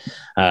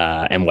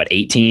 and what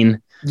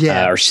 18,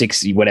 or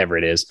 60, whatever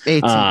it is.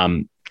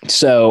 18.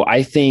 So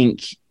I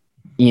think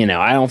I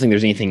don't think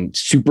there's anything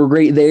super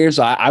great there.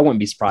 So I wouldn't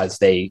be surprised if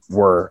they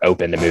were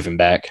open to moving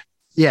back.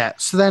 Yeah.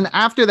 So then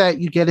after that,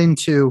 you get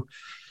into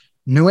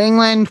New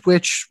England,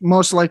 which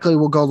most likely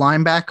will go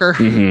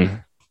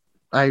linebacker.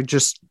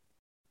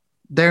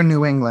 They're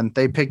New England.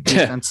 They pick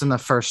defense in the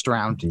first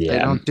round. Yeah. They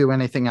don't do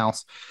anything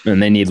else.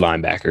 And they need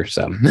linebacker.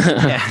 So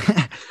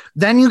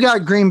Then you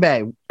got Green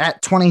Bay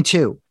at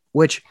 22,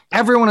 which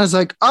everyone is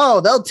like, oh,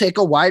 they'll take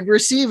a wide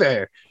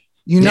receiver.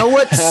 You know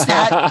what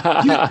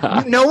stat?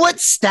 you know what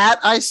stat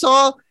I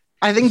saw?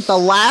 I think the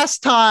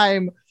last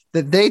time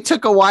that they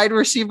took a wide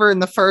receiver in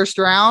the first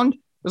round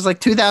was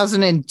like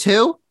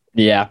 2002.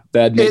 Yeah,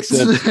 that makes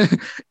sense.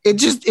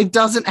 It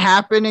doesn't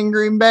happen in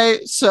Green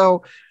Bay.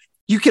 So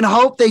you can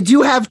hope they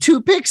do have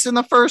two picks in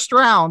the first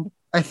round,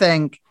 I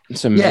think.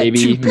 So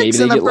maybe they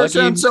get lucky.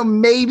 Round, so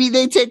maybe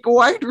they take a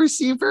wide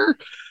receiver,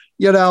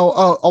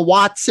 a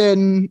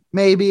Watson,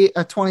 maybe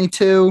a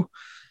 22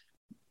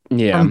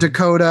 from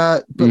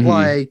Dakota.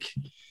 But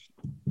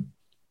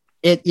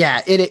it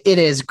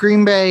is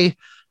Green Bay.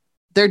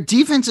 Their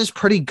defense is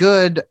pretty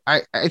good.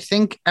 I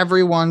think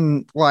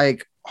everyone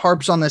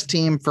harps on this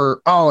team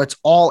for, it's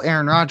all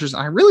Aaron Rodgers.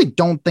 I really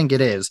don't think it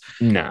is.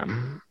 No.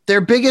 Their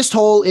biggest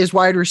hole is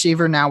wide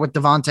receiver now with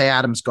Devontae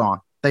Adams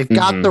gone. They've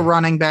got the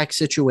running back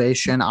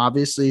situation.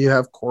 Obviously, you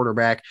have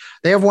quarterback.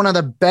 They have one of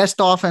the best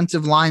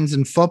offensive lines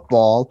in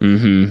football.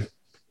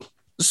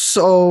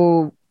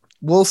 So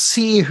we'll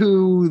see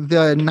who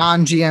the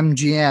non-GM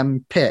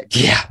GM picks.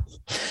 Yeah.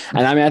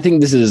 And I mean, I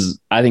think this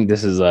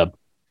is a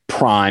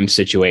prime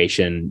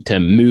situation to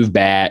move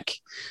back,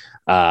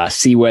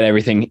 see what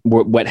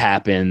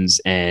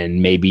happens,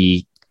 and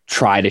maybe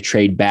try to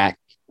trade back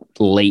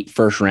late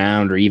first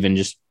round, or even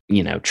just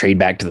trade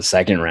back to the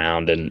second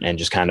round and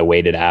just kind of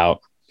wait it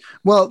out.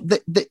 Well,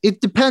 it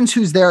depends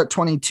who's there at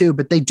 22,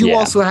 but they do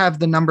also have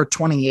the number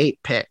 28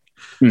 pick.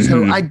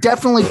 So I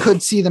definitely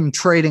could see them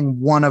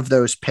trading one of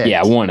those picks.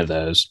 Yeah, one of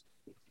those.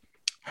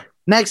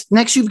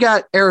 Next you've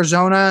got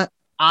Arizona.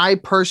 I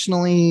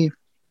personally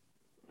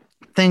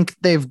think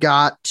they've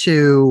got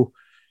to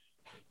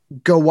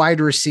go wide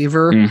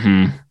receiver.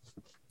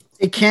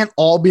 It can't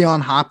all be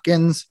on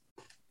Hopkins.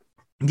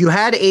 you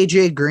had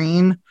AJ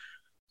Green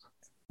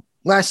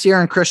last year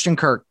and Christian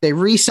Kirk. They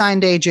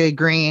re-signed AJ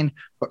Green,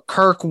 but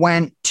Kirk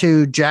went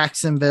to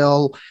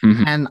Jacksonville.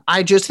 And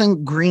I just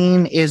think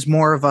Green is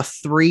more of a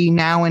 3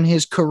 now in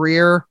his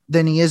career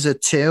than he is a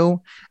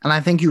 2. And I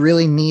think you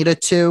really need a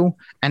 2.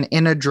 And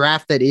in a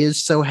draft that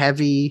is so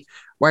heavy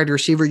wide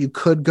receiver, you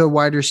could go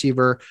wide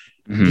receiver.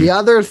 The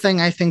other thing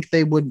I think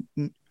they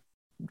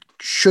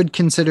should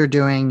consider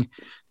doing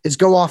is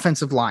go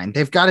offensive line.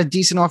 They've got a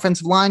decent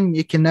offensive line.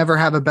 You can never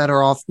have a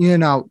better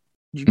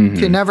you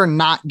can never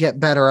not get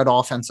better at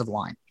offensive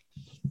line.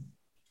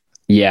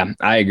 Yeah,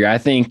 I agree. I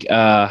think,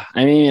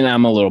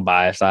 I'm a little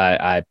biased.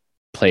 I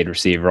played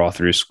receiver all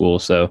through school,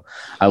 so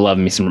I love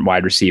me some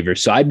wide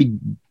receivers. So I'd be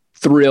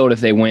thrilled if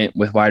they went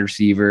with wide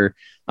receiver,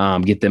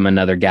 get them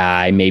another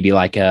guy, maybe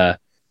like a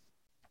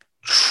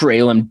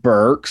Traylon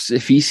Burks,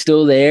 if he's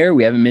still there.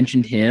 We haven't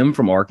mentioned him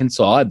from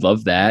Arkansas. I'd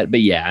love that. But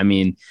yeah,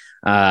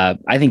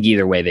 I think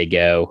either way they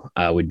go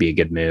would be a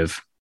good move.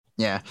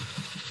 Yeah.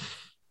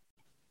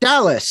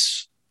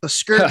 Dallas, the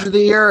scourge of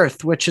the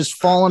earth, which has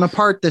fallen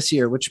apart this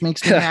year, which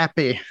makes me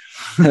happy.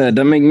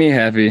 Don't make me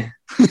happy.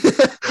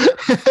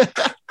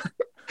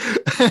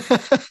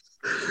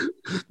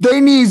 They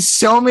need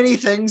so many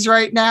things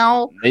right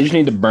now. They just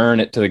need to burn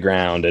it to the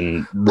ground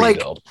and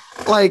rebuild.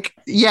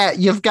 Yeah,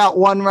 you've got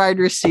one wide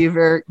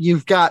receiver.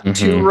 You've got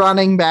 2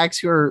 running backs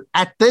who are,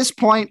 at this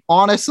point,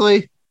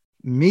 honestly,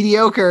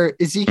 mediocre.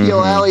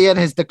 Ezekiel Elliott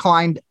has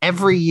declined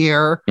every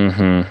year.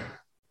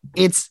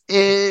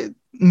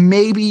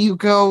 Maybe you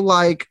go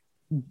like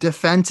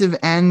defensive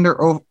end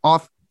or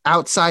off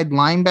outside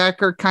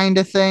linebacker kind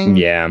of thing.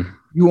 Yeah.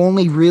 You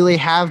only really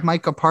have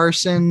Micah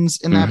Parsons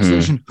in that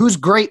position, who's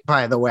great,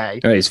 by the way.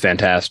 Oh, he's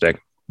fantastic.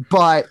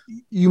 But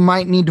you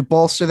might need to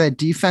bolster that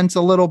defense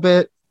a little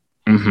bit.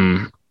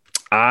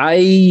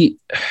 I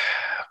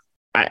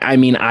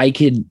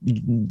could,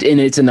 and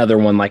it's another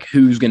one, like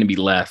who's going to be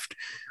left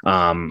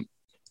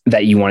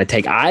that you want to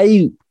take.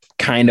 I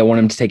kind of want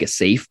him to take a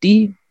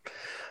safety.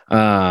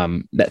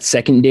 That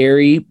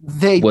secondary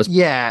was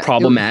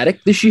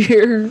problematic this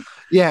year.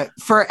 Yeah,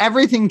 for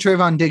everything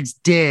Trayvon Diggs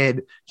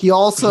did, he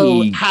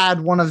also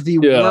had one of the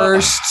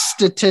worst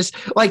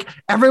statistics. Like,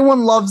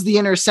 everyone loves the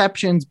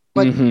interceptions,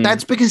 but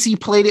that's because he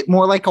played it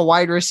more like a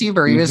wide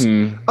receiver. He was,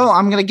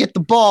 I'm going to get the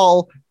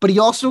ball, but he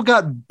also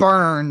got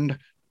burned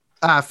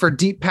for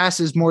deep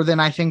passes more than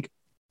I think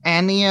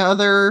any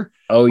other.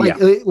 He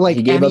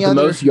gave up the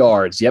most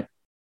yards. Yep.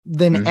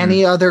 Than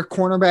any other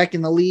cornerback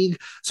in the league.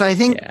 So I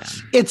think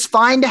it's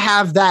fine to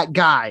have that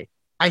guy.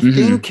 I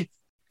think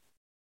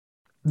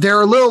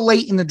they're a little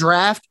late in the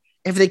draft.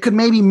 If they could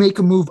maybe make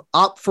a move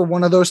up for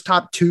one of those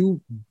top 2,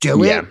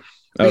 do it.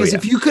 Because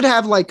if you could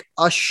have like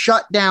a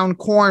shutdown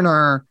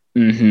corner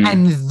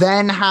and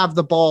then have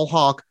the ball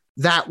hawk,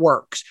 that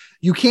works.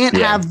 You can't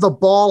have the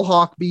ball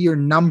hawk be your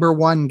number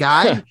 1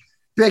 guy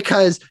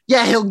because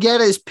he'll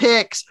get his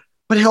picks,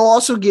 but he'll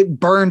also get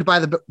burned by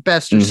the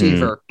best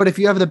receiver. But if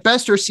you have the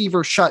best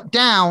receiver shut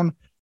down,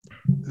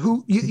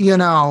 who you're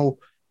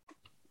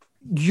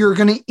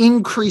going to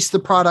increase the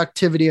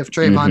productivity of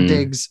Trayvon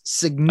Diggs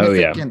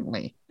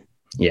significantly.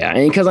 Yeah,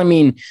 and because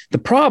the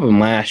problem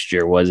last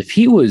year was if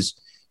he was,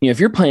 if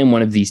you're playing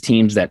one of these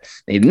teams that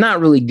they're not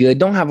really good,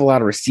 don't have a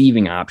lot of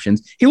receiving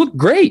options, he looked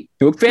great.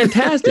 He looked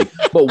fantastic.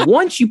 But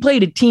once you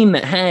played a team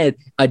that had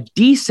a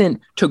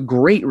decent to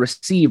great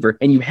receiver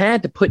and you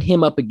had to put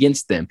him up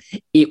against them,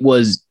 it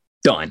was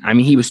done.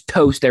 He was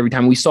toast every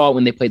time. We saw it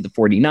when they played the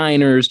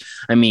 49ers.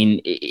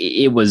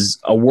 It was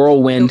a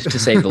whirlwind to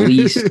say the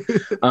least.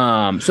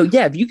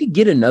 If you could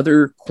get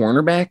another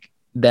cornerback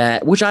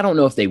which I don't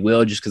know if they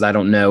will, just because I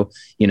don't know,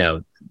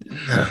 the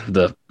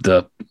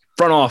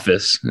front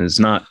office is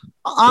not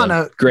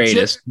the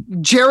greatest.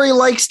 Jerry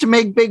likes to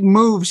make big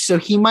moves, so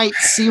he might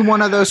see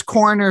one of those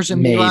corners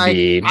and be like,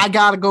 I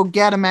got to go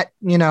get him at,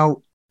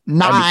 9.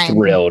 I'd be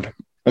thrilled.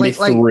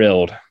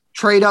 Thrilled.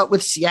 Trade up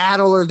with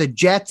Seattle or the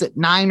Jets at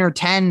 9 or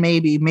 10,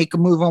 maybe make a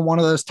move on one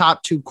of those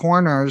top 2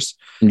 corners.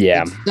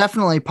 Yeah, it's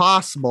definitely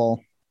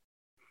possible.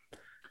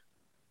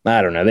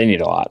 I don't know. They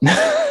need a lot.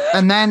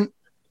 and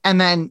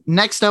then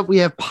next up, we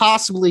have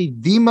possibly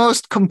the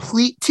most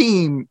complete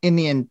team in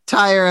the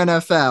entire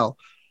NFL,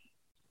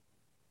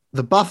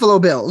 the Buffalo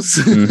Bills.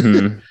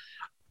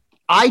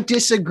 I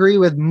disagree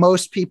with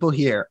most people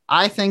here.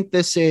 I think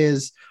this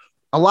is,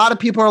 a lot of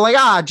people are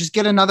like, just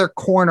get another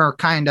corner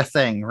kind of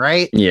thing,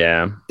 right?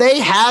 Yeah. They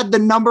had the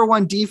number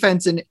 1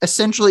 defense in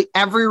essentially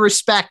every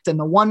respect. And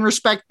the one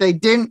respect they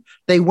didn't,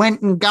 they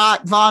went and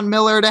got Von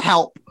Miller to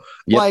help.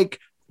 Yep.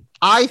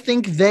 I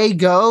think they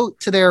go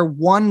to their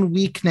one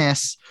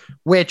weakness,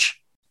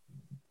 which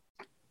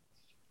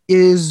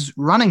is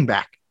running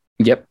back.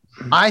 Yep.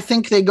 I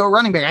think they go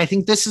running back. I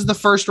think this is the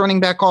first running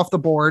back off the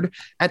board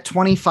at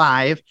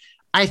 25.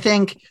 I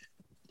think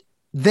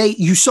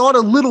you saw it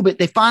a little bit.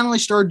 They finally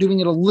started doing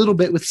it a little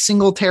bit with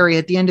Singletary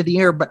at the end of the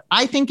year, but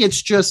I think it's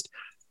just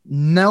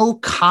no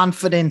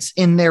confidence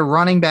in their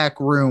running back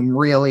room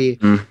really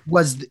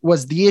was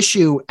the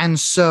issue. And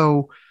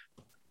so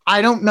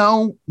I don't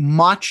know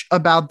much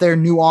about their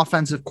new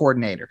offensive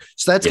coordinator.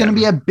 So that's going to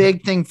be a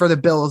big thing for the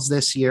Bills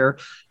this year.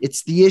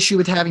 It's the issue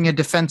with having a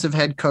defensive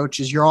head coach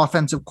is your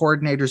offensive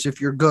coordinators, if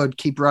you're good,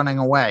 keep running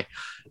away.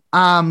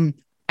 And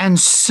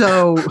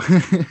so,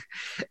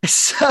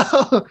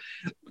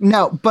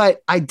 no,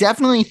 but I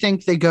definitely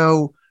think they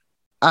go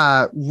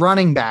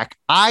running back.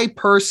 I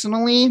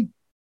personally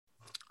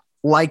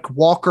like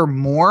Walker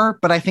more,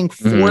 but I think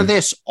for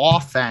this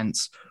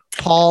offense,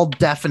 Paul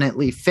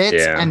definitely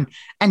fits.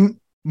 And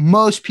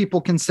most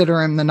people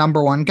consider him the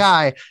number one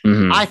guy.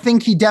 I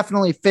think he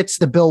definitely fits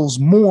the Bills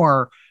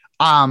more.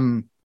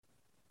 And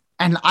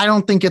I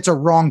don't think it's a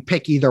wrong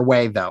pick either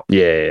way, though.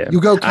 Yeah.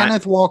 You go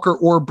Kenneth Walker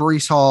or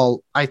Breece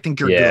Hall. I think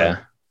you're good.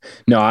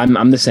 No,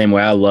 I'm the same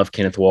way. I love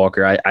Kenneth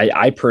Walker.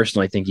 I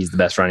personally think he's the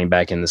best running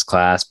back in this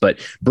class. But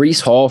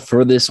Breece Hall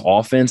for this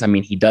offense, I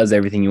mean, he does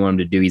everything you want him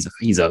to do.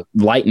 He's a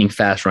lightning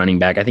fast running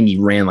back. I think he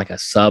ran like a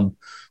sub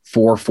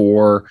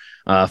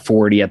 4.4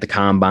 40 at the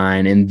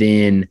combine, and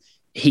then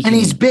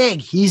he's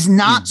big. He's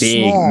not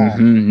small.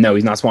 No,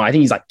 he's not small. I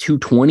think he's like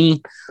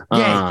 220.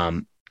 Yeah.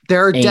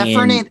 There are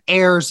definite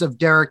airs of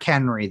Derrick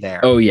Henry there.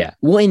 Oh yeah.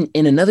 Well,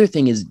 and another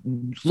thing is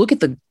look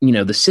at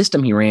the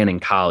system he ran in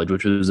college,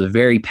 which was a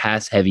very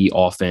pass heavy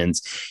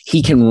offense.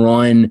 He can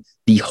run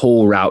the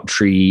whole route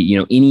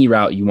tree, any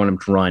route you want him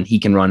to run, he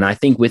can run. And I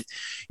think with,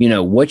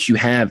 what you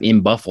have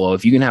in Buffalo,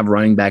 if you can have a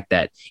running back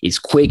that is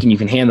quick and you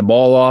can hand the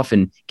ball off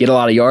and get a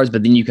lot of yards,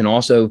 but then you can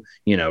also,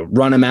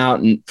 run him out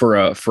and for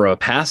a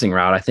passing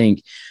route, I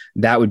think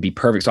that would be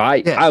perfect. So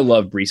I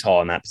love Breece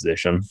Hall in that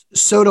position.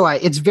 So do I.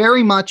 It's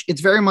very much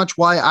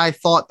why I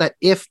thought that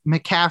if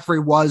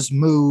McCaffrey was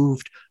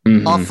moved,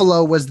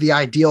 Buffalo was the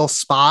ideal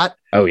spot.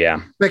 Oh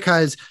yeah.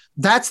 Because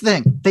that's the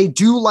thing. They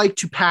do like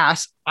to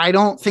pass. I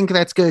don't think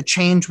that's going to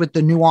change with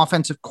the new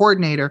offensive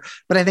coordinator,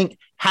 but I think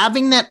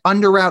having that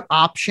under route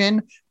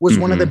option was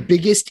one of the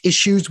biggest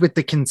issues with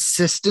the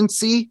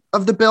consistency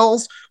of the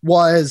Bills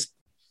was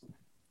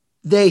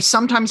they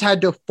sometimes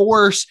had to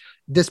force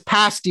this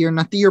past year,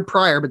 not the year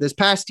prior, but this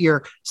past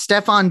year,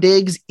 Stephon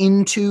Diggs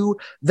into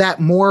that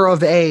more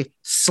of a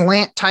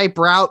slant type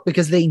route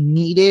because they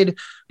needed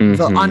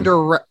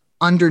the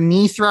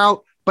underneath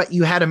route. But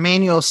you had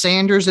Emmanuel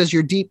Sanders as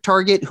your deep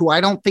target, who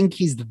I don't think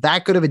he's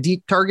that good of a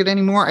deep target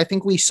anymore. I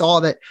think we saw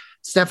that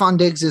Stephon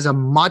Diggs is a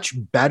much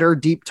better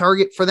deep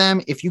target for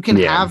them. If you can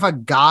have a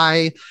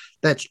guy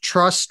that's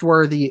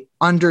trustworthy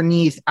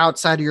underneath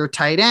outside of your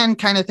tight end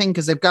kind of thing,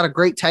 because they've got a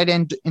great tight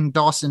end in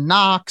Dawson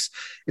Knox.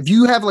 If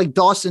you have like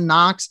Dawson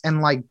Knox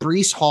and like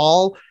Breece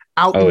Hall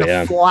out in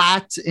the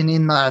flat and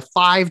in the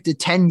 5 to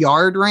 10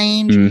 yard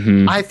range,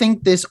 I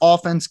think this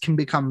offense can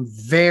become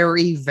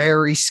very,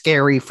 very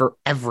scary for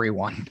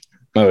everyone.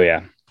 Oh,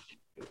 yeah.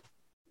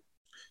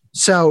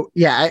 So,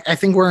 yeah, I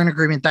think we're in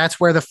agreement. That's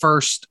where the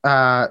first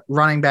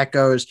running back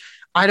goes.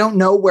 I don't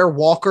know where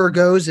Walker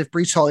goes if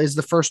Breece Hall is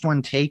the first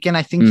one taken.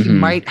 I think he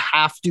might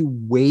have to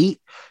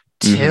wait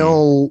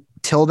till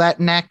that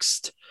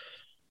next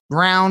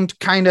round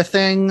kind of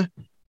thing.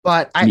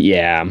 But I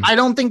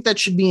don't think that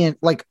should be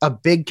like a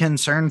big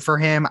concern for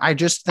him. I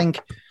just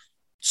think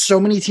so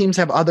many teams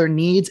have other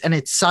needs, and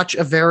it's such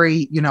a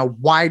very,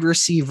 wide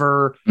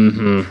receiver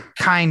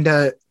kind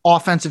of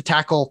offensive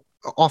tackle,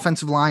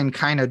 offensive line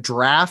kind of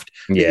draft.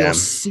 Yeah. You'll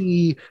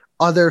see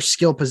other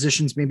skill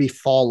positions maybe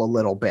fall a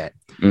little bit.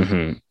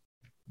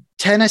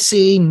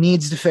 Tennessee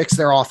needs to fix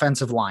their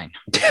offensive line.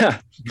 Yeah.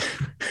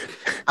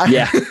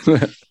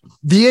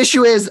 The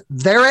issue is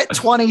they're at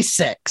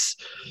 26.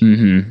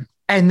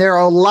 And there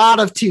are a lot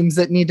of teams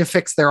that need to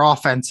fix their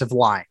offensive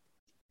line.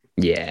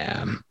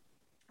 Yeah.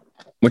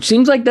 Which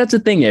seems like that's a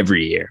thing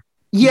every year.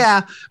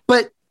 Yeah,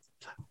 but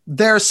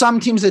there are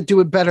some teams that do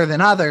it better than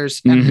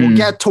others. And we'll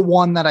get to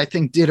one that I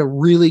think did a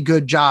really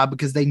good job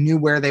because they knew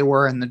where they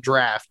were in the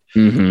draft.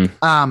 But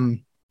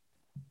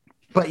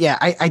yeah,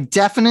 I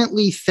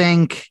definitely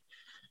think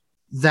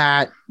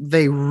that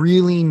they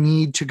really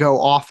need to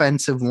go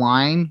offensive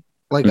line,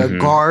 like a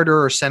guard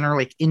or a center,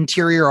 like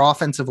interior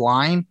offensive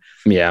line.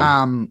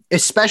 Yeah.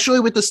 Especially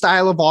with the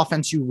style of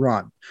offense you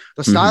run.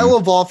 The style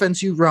of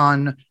offense you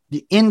run,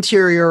 the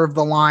interior of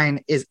the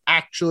line is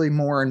actually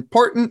more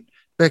important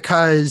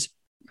because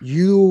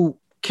you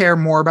care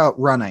more about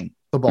running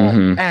the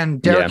ball.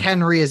 And Derrick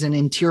Henry is an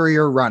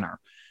interior runner.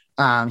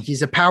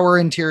 He's a power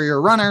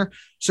interior runner.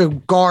 So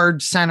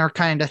guard center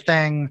kind of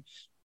thing.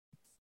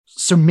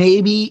 So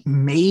maybe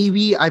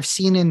I've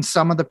seen in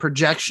some of the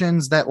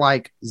projections that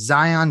like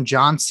Zion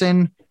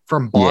Johnson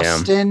from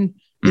Boston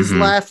is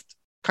left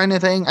kind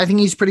of thing. I think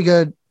he's pretty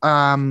good.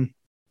 I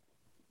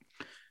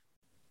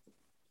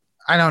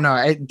don't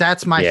know.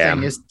 That's my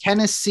thing is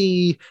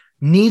Tennessee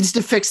needs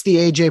to fix the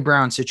AJ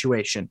Brown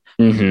situation.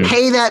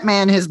 Pay that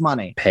man his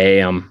money. Pay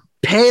him.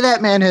 Pay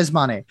that man his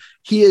money.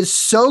 He is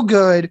so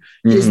good.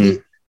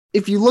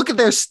 If you look at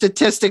their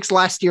statistics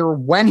last year,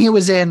 when he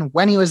was in,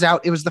 when he was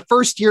out, it was the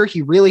first year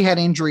he really had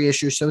injury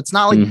issues. So it's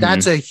not like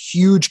that's a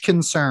huge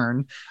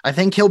concern. I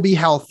think he'll be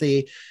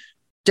healthy.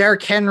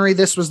 Derrick Henry,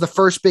 this was the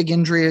first big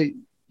injury,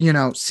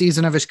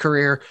 season of his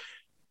career.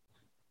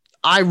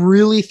 I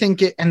really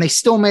think it, and they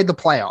still made the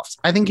playoffs.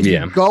 I think if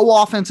you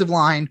go offensive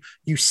line,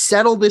 you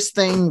settle this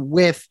thing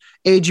with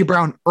A.J.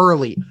 Brown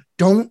early.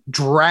 Don't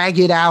drag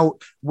it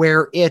out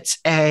where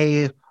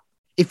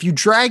if you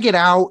drag it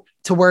out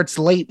to where it's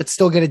late, but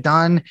still get it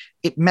done,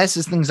 it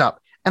messes things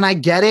up. And I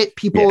get it.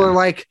 People are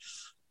like,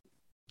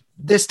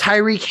 this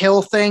Tyreek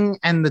Hill thing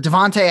and the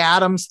Devontae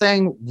Adams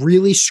thing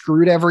really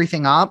screwed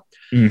everything up.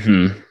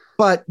 Mm-hmm.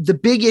 But the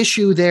big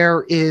issue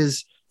there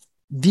is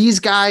these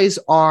guys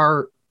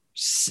are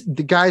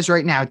the guys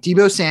right now,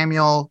 Deebo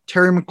Samuel,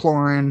 Terry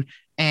McLaurin,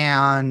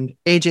 and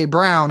A.J.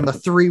 Brown, the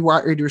three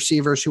wide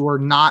receivers who are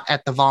not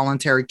at the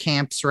voluntary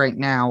camps right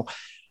now,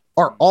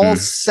 are all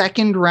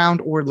second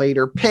round or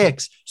later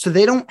picks. So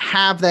they don't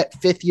have that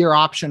fifth year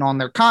option on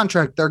their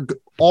contract. They're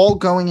all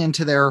going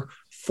into their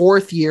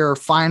fourth year,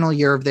 final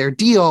year of their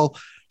deal.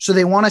 So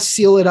they want to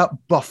seal it up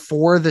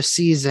before the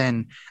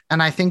season.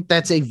 And I think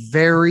that's a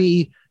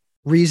very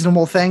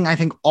reasonable thing. I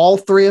think all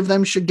three of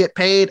them should get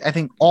paid. I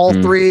think all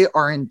three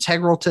are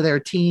integral to their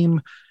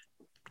team.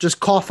 Just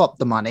cough up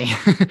the money.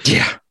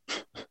 Yeah.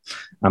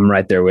 I'm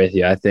right there with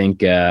you. I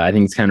think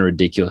it's kind of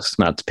ridiculous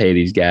not to pay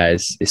these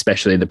guys,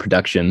 especially the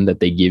production that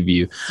they give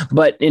you.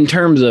 But in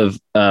terms of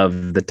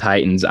the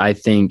Titans, I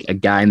think a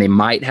guy, and they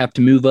might have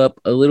to move up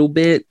a little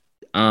bit.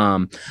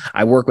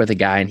 I work with a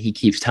guy, and he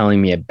keeps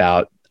telling me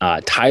about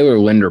Tyler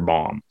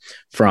Linderbaum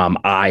from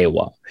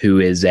Iowa, who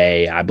is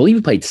I believe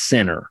he played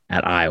center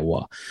at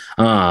Iowa.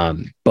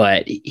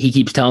 But he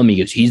keeps telling me,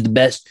 he's the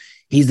best.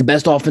 He's the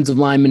best offensive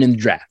lineman in the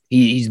draft.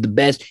 He's the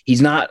best. He's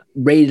not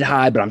rated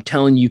high, but I'm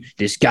telling you,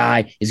 this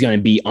guy is going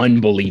to be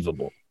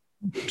unbelievable.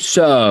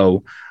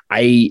 So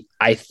I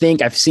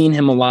think I've seen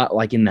him a lot,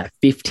 like in that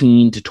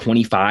 15 to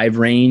 25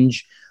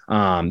 range.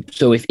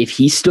 So if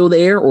he's still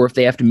there, or if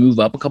they have to move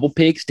up a couple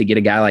picks to get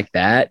a guy like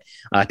that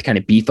to kind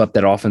of beef up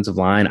that offensive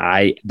line,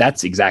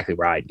 that's exactly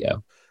where I'd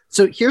go.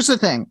 So here's the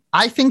thing.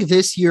 I think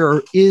this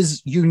year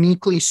is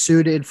uniquely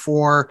suited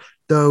for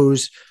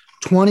those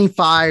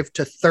 25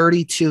 to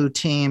 32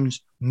 teams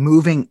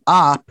moving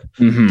up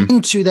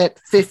into that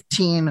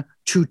 15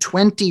 to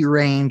 20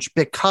 range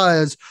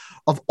because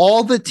of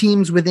all the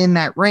teams within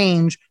that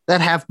range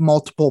that have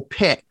multiple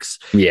picks.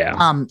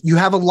 Yeah. You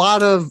have a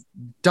lot of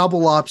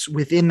double ups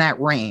within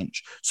that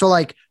range. So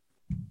like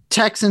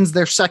Texans,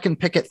 their second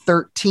pick at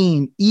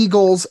 13,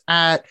 Eagles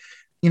at,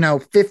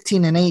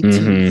 15 and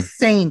 18,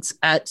 Saints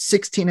at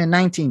 16 and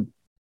 19.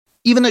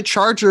 Even the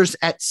Chargers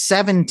at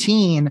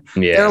 17,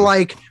 they're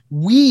like,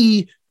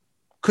 we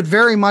could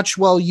very much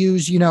well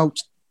use,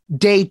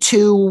 day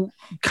two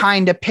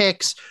kind of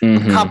picks, a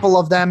couple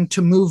of them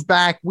to move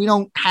back. We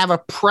don't have a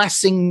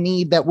pressing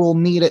need that we'll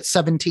need at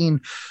 17.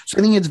 So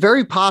I think it's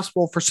very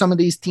possible for some of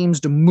these teams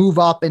to move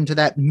up into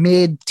that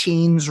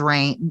mid-teens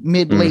range,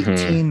 mid-late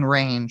teen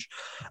range.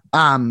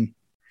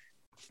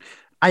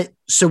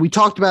 So we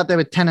talked about that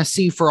with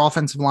Tennessee for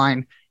offensive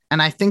line.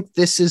 And I think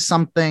this is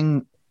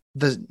something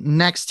the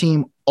next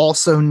team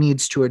also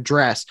needs to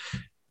address.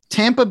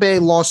 Tampa Bay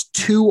lost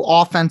two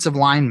offensive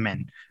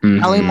linemen,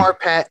 Ali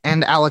Marpet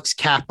and Alex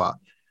Kappa.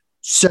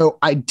 So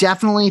I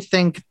definitely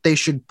think they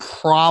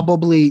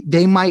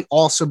might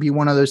also be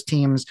one of those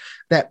teams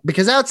that,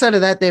 because outside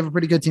of that, they have a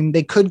pretty good team.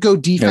 They could go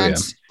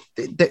defense.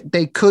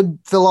 They could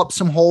fill up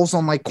some holes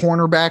on like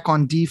cornerback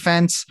on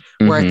defense,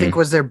 where I think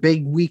was their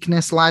big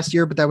weakness last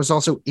year, but that was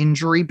also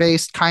injury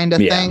based kind of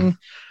thing.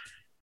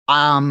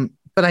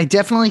 But I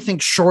definitely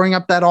think shoring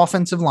up that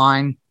offensive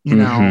line,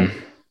 your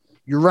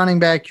running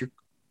back, your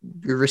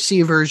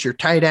receivers, your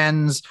tight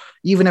ends,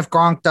 even if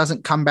Gronk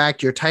doesn't come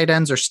back, your tight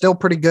ends are still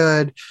pretty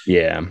good.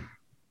 Yeah.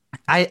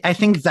 I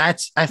think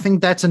that's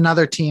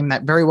another team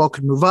that very well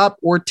could move up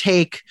or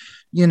take,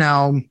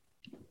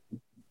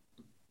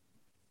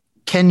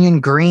 Kenyon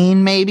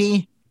Green,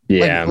 maybe.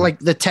 Yeah. Like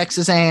the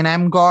Texas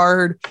A&M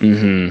guard.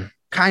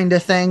 Kind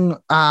of thing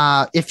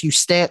if you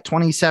stay at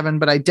 27,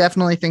 but I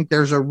definitely think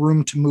there's a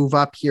room to move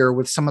up here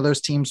with some of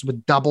those teams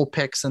with double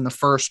picks in the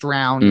first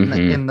round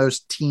in those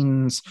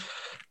teens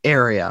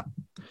area.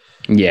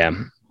 Yeah.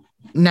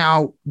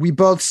 Now, we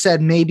both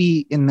said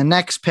maybe in the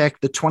next pick,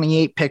 the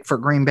 28 pick for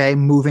Green Bay,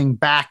 moving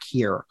back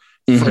here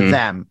for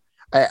them.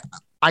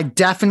 I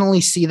definitely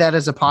see that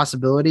as a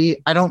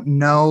possibility. I don't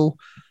know.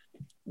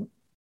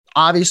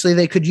 Obviously,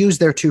 they could use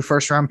their 2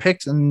 first-round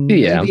picks and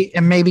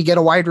maybe get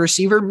a wide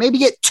receiver, maybe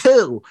get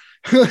 2.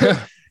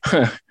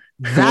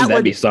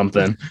 That'd be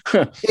something.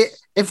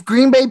 If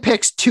Green Bay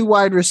picks 2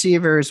 wide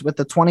receivers with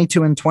the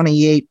 22 and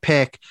 28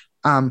 pick,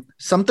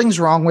 something's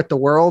wrong with the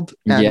world.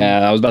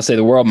 I was about to say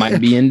the world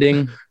might be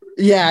ending.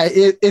 Yeah,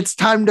 it's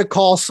time to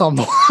call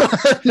someone.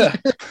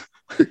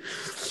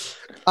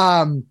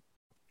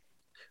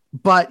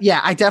 But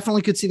yeah, I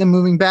definitely could see them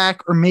moving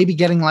back or maybe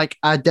getting like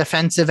a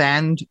defensive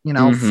end,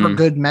 for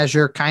good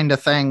measure kind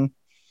of thing.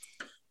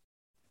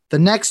 The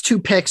next 2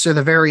 picks are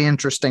the very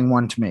interesting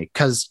one to me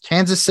because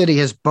Kansas City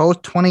has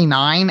both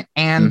 29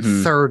 and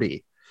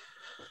 30.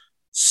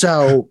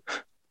 So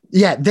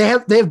yeah, they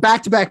have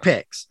back-to-back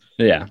picks.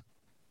 Yeah.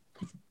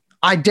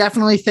 I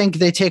definitely think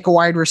they take a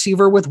wide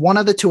receiver with one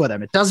of the 2 of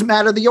them. It doesn't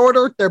matter the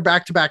order. They're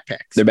back-to-back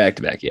picks. They're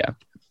back-to-back. Yeah.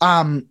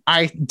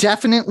 I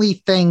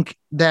definitely think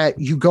that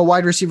you go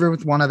wide receiver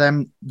with one of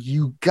them.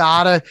 You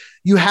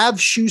have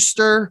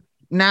Schuster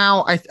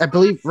now. I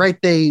believe, right?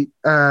 They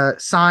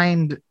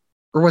signed,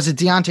 or was it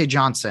Deontay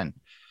Johnson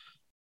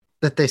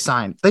that they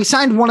signed? They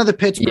signed one of the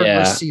Pittsburgh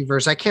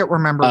receivers. I can't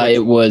remember.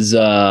 It was,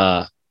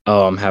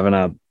 I'm having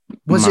a,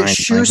 was it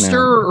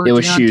Schuster or it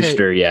was Deontay?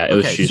 Schuster? Yeah, it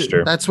was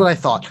Schuster. So that's what I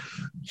thought.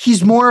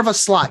 He's more of a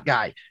slot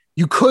guy.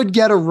 You could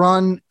get a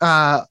run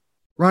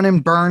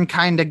and burn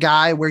kind of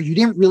guy where you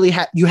didn't really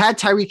have. You had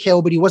Tyreek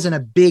Hill, but he wasn't a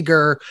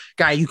bigger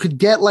guy. You could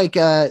get like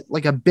a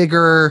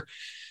bigger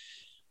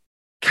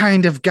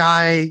kind of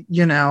guy,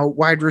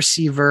 wide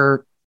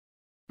receiver.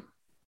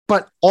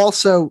 But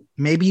also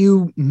maybe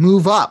you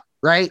move up,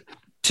 right,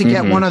 to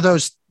get one of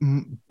those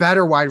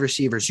better wide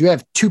receivers. You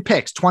have 2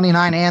 picks,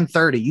 29 and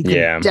 30. You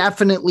can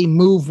definitely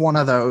move one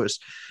of those.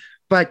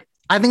 But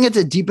I think it's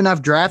a deep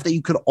enough draft that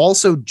you could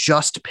also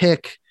just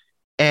pick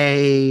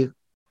a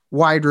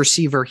wide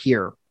receiver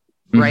here,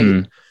 right?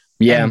 Mm-hmm.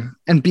 Yeah.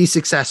 And be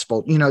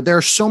successful. There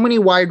are so many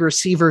wide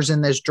receivers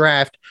in this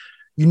draft.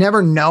 You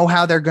never know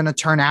how they're going to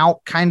turn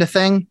out, kind of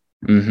thing.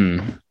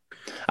 Mm-hmm.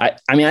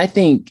 I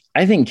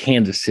think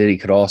Kansas City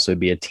could also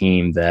be a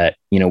team that,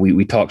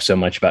 we talk so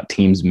much about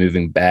teams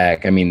moving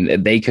back. I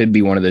mean, they could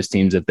be one of those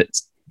teams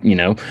that's,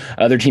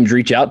 other teams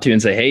reach out to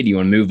and say, hey, do you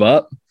want to move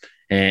up?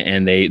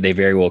 And they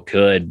very well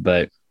could.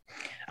 But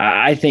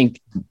I think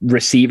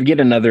get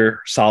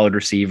another solid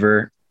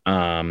receiver,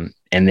 and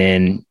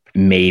then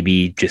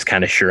maybe just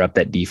kind of shore up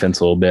that defense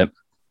a little bit.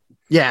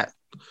 Yeah.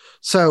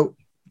 So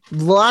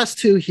the last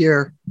 2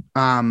 here,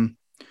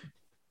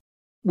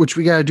 which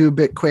we got to do a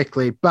bit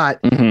quickly, but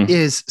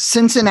is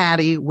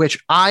Cincinnati, which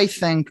I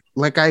think,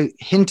 like I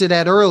hinted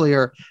at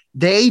earlier,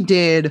 they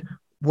did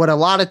what a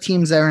lot of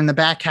teams that are in the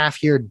back half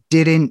here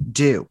didn't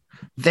do.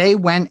 They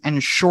went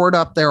and shored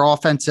up their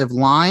offensive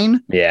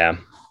line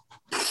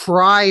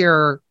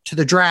prior to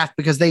the draft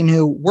because they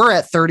knew we're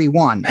at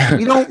 31.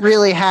 We don't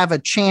really have a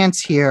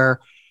chance here.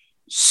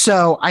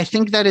 So I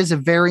think that is a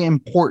very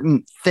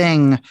important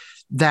thing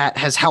that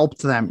has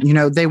helped them.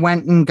 They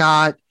went and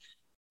got,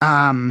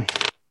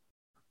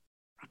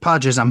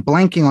 apologies, I'm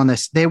blanking on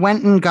this. They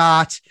went and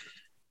got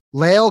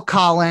La'el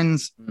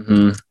Collins,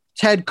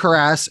 Ted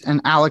Karras,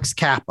 and Alex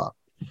Kappa.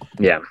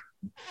 Yeah.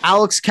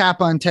 Alex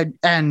Kappa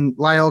and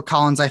La'el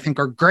Collins, I think,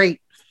 are great.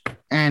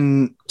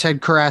 And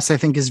Ted Karras, I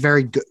think, is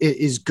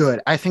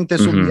good. I think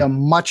this will be a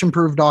much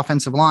improved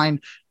offensive line.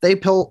 They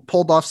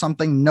pulled off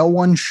something no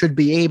one should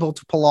be able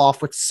to pull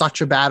off with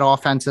such a bad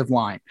offensive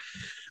line.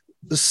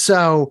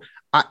 So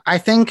I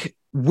think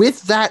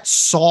with that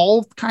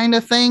solved kind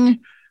of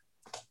thing,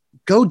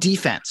 go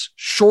defense,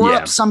 shore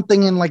up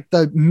something in like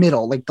the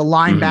middle, like the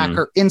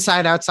linebacker,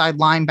 inside, outside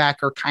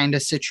linebacker kind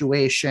of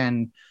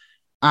situation.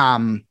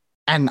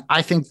 And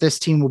I think this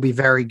team will be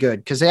very good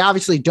because they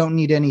obviously don't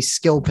need any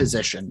skill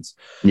positions.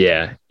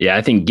 Yeah. Yeah.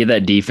 I think get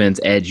that defense,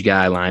 edge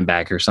guy,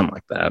 linebacker, something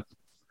like that.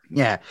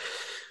 Yeah.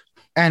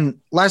 And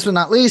last but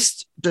not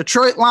least,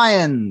 Detroit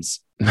Lions.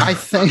 I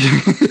think,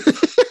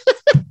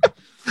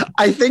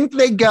 I think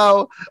they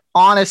go,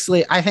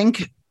 honestly, I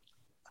think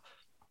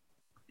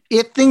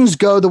if things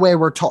go the way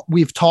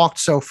we've talked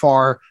so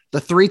far,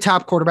 the 3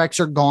 top quarterbacks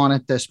are gone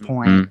at this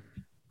point.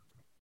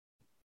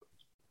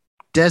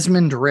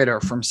 Desmond Ridder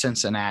from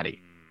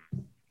Cincinnati.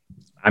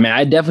 I mean,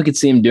 I definitely could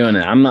see him doing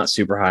it. I'm not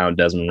super high on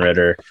Desmond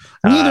Ridder.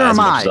 Neither am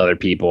I. As other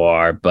people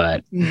are,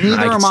 but neither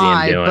I am see him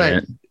I. doing But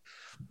it.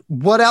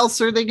 what else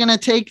are they going to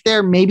take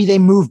there? Maybe they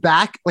move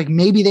back. Like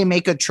maybe they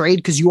make a trade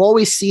because you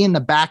always see in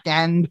the back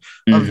end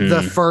of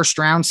the first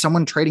round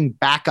someone trading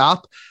back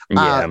up.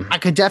 I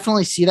could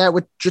definitely see that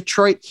with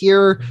Detroit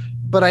here,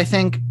 but I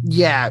think,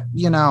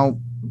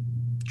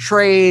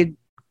 trade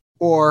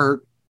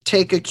or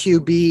take a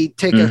QB,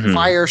 take a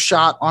fire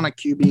shot on a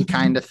QB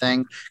kind of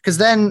thing. Because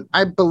then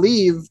I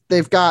believe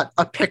they've got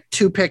a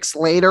 2 picks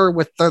later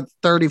with the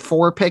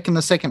 34 pick in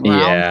the second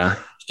round. Yeah.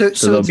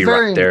 So they'll be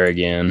right there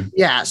again.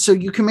 Yeah. So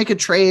you can make a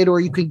trade or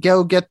you could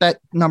go get that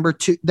number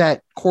 2,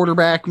 that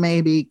quarterback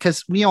maybe,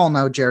 because we all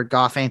know Jared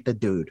Goff ain't the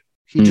dude.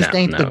 He just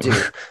ain't the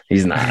dude.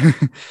 He's not.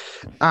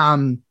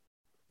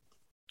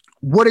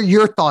 What are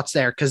your thoughts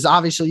there? Because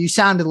obviously you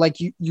sounded like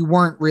you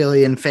weren't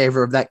really in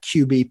favor of that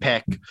QB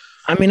pick.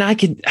 I mean,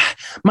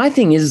 my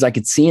thing is I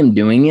could see him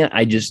doing it.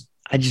 I just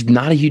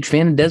not a huge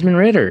fan of Desmond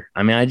Ridder.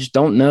 I mean, I just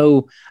don't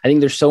know. I think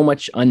there's so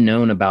much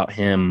unknown about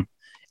him.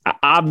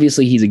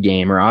 Obviously he's a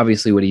gamer.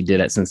 Obviously what he did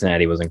at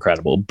Cincinnati was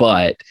incredible,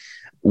 but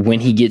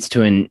when he gets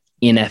to an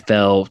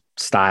NFL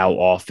style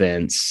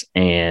offense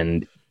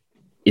and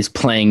is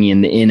playing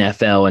in the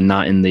NFL and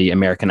not in the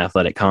American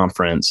Athletic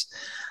Conference,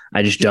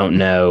 I just don't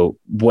know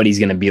what he's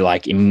going to be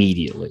like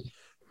immediately.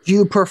 Do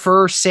you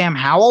prefer Sam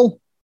Howell?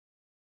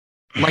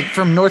 Like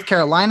from North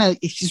Carolina?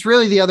 He's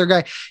really the other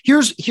guy.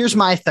 Here's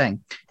my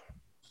thing.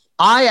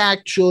 I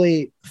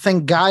actually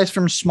think guys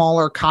from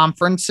smaller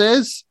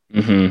conferences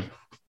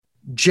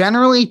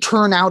generally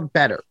turn out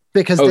better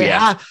because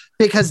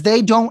because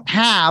they don't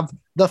have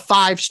the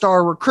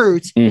 5-star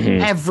recruits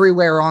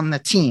everywhere on the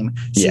team.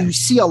 So you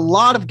see a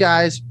lot of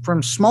guys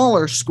from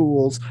smaller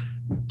schools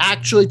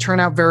actually turn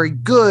out very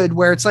good,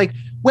 where it's like,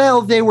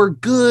 well, they were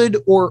good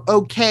or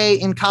okay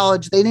in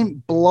college. They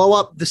didn't blow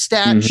up the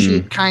stat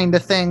sheet kind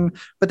of thing,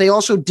 but they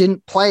also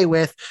didn't play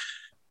with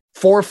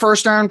 4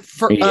 first-round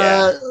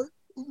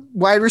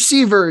wide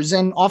receivers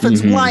and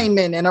offensive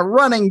linemen and a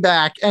running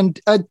back and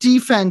a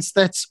defense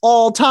that's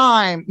all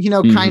time,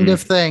 kind of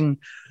thing.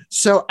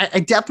 So I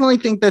definitely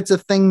think that's a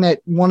thing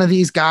that one of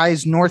these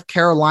guys, North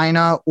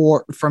Carolina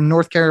or from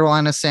North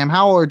Carolina, Sam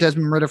Howell, or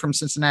Desmond Ridder from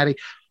Cincinnati,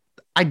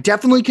 I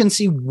definitely can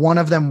see one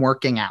of them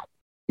working out.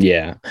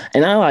 Yeah.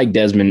 And I like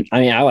Desmond. I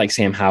mean, I like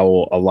Sam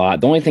Howell a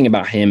lot. The only thing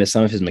about him is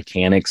some of his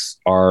mechanics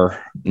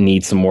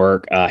need some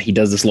work. He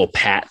does this little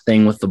pat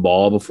thing with the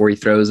ball before he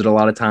throws it a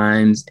lot of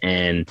times.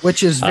 And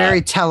which is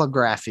very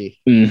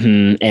telegraphy.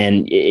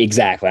 And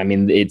exactly. I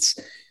mean,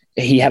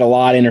 he had a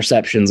lot of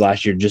interceptions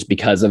last year just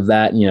because of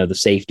that. The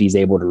safety's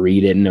able to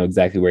read it and know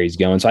exactly where he's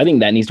going. So I think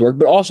that needs to work.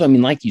 But also, I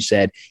mean, like you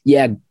said,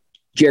 yeah,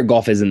 Jared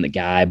Goff isn't the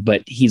guy,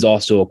 but he's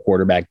also a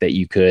quarterback that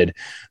you could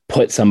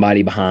put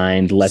somebody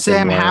behind, let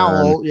Sam them learn.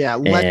 Howell,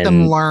 let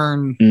them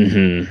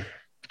learn.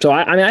 So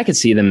I could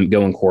see them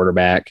going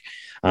quarterback.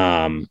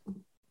 I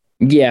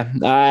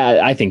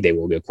think they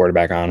will go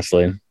quarterback,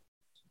 honestly.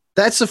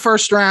 That's the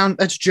first round.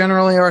 That's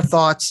generally our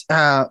thoughts.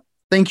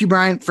 Thank you,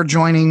 Bryant, for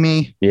joining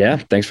me. Yeah,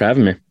 thanks for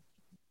having me.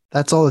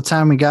 That's all the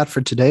time we got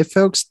for today,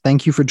 folks.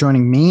 Thank you for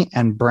joining me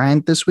and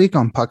Bryant this week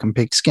on Puck and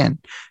Pigskin.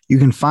 You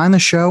can find the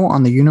show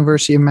on the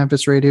University of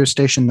Memphis radio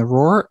station, The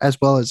Roar, as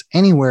well as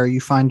anywhere you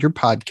find your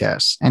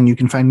podcasts. And you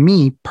can find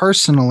me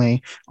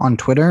personally on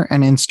Twitter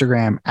and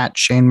Instagram at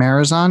Shane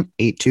Marazon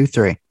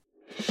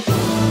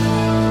 823.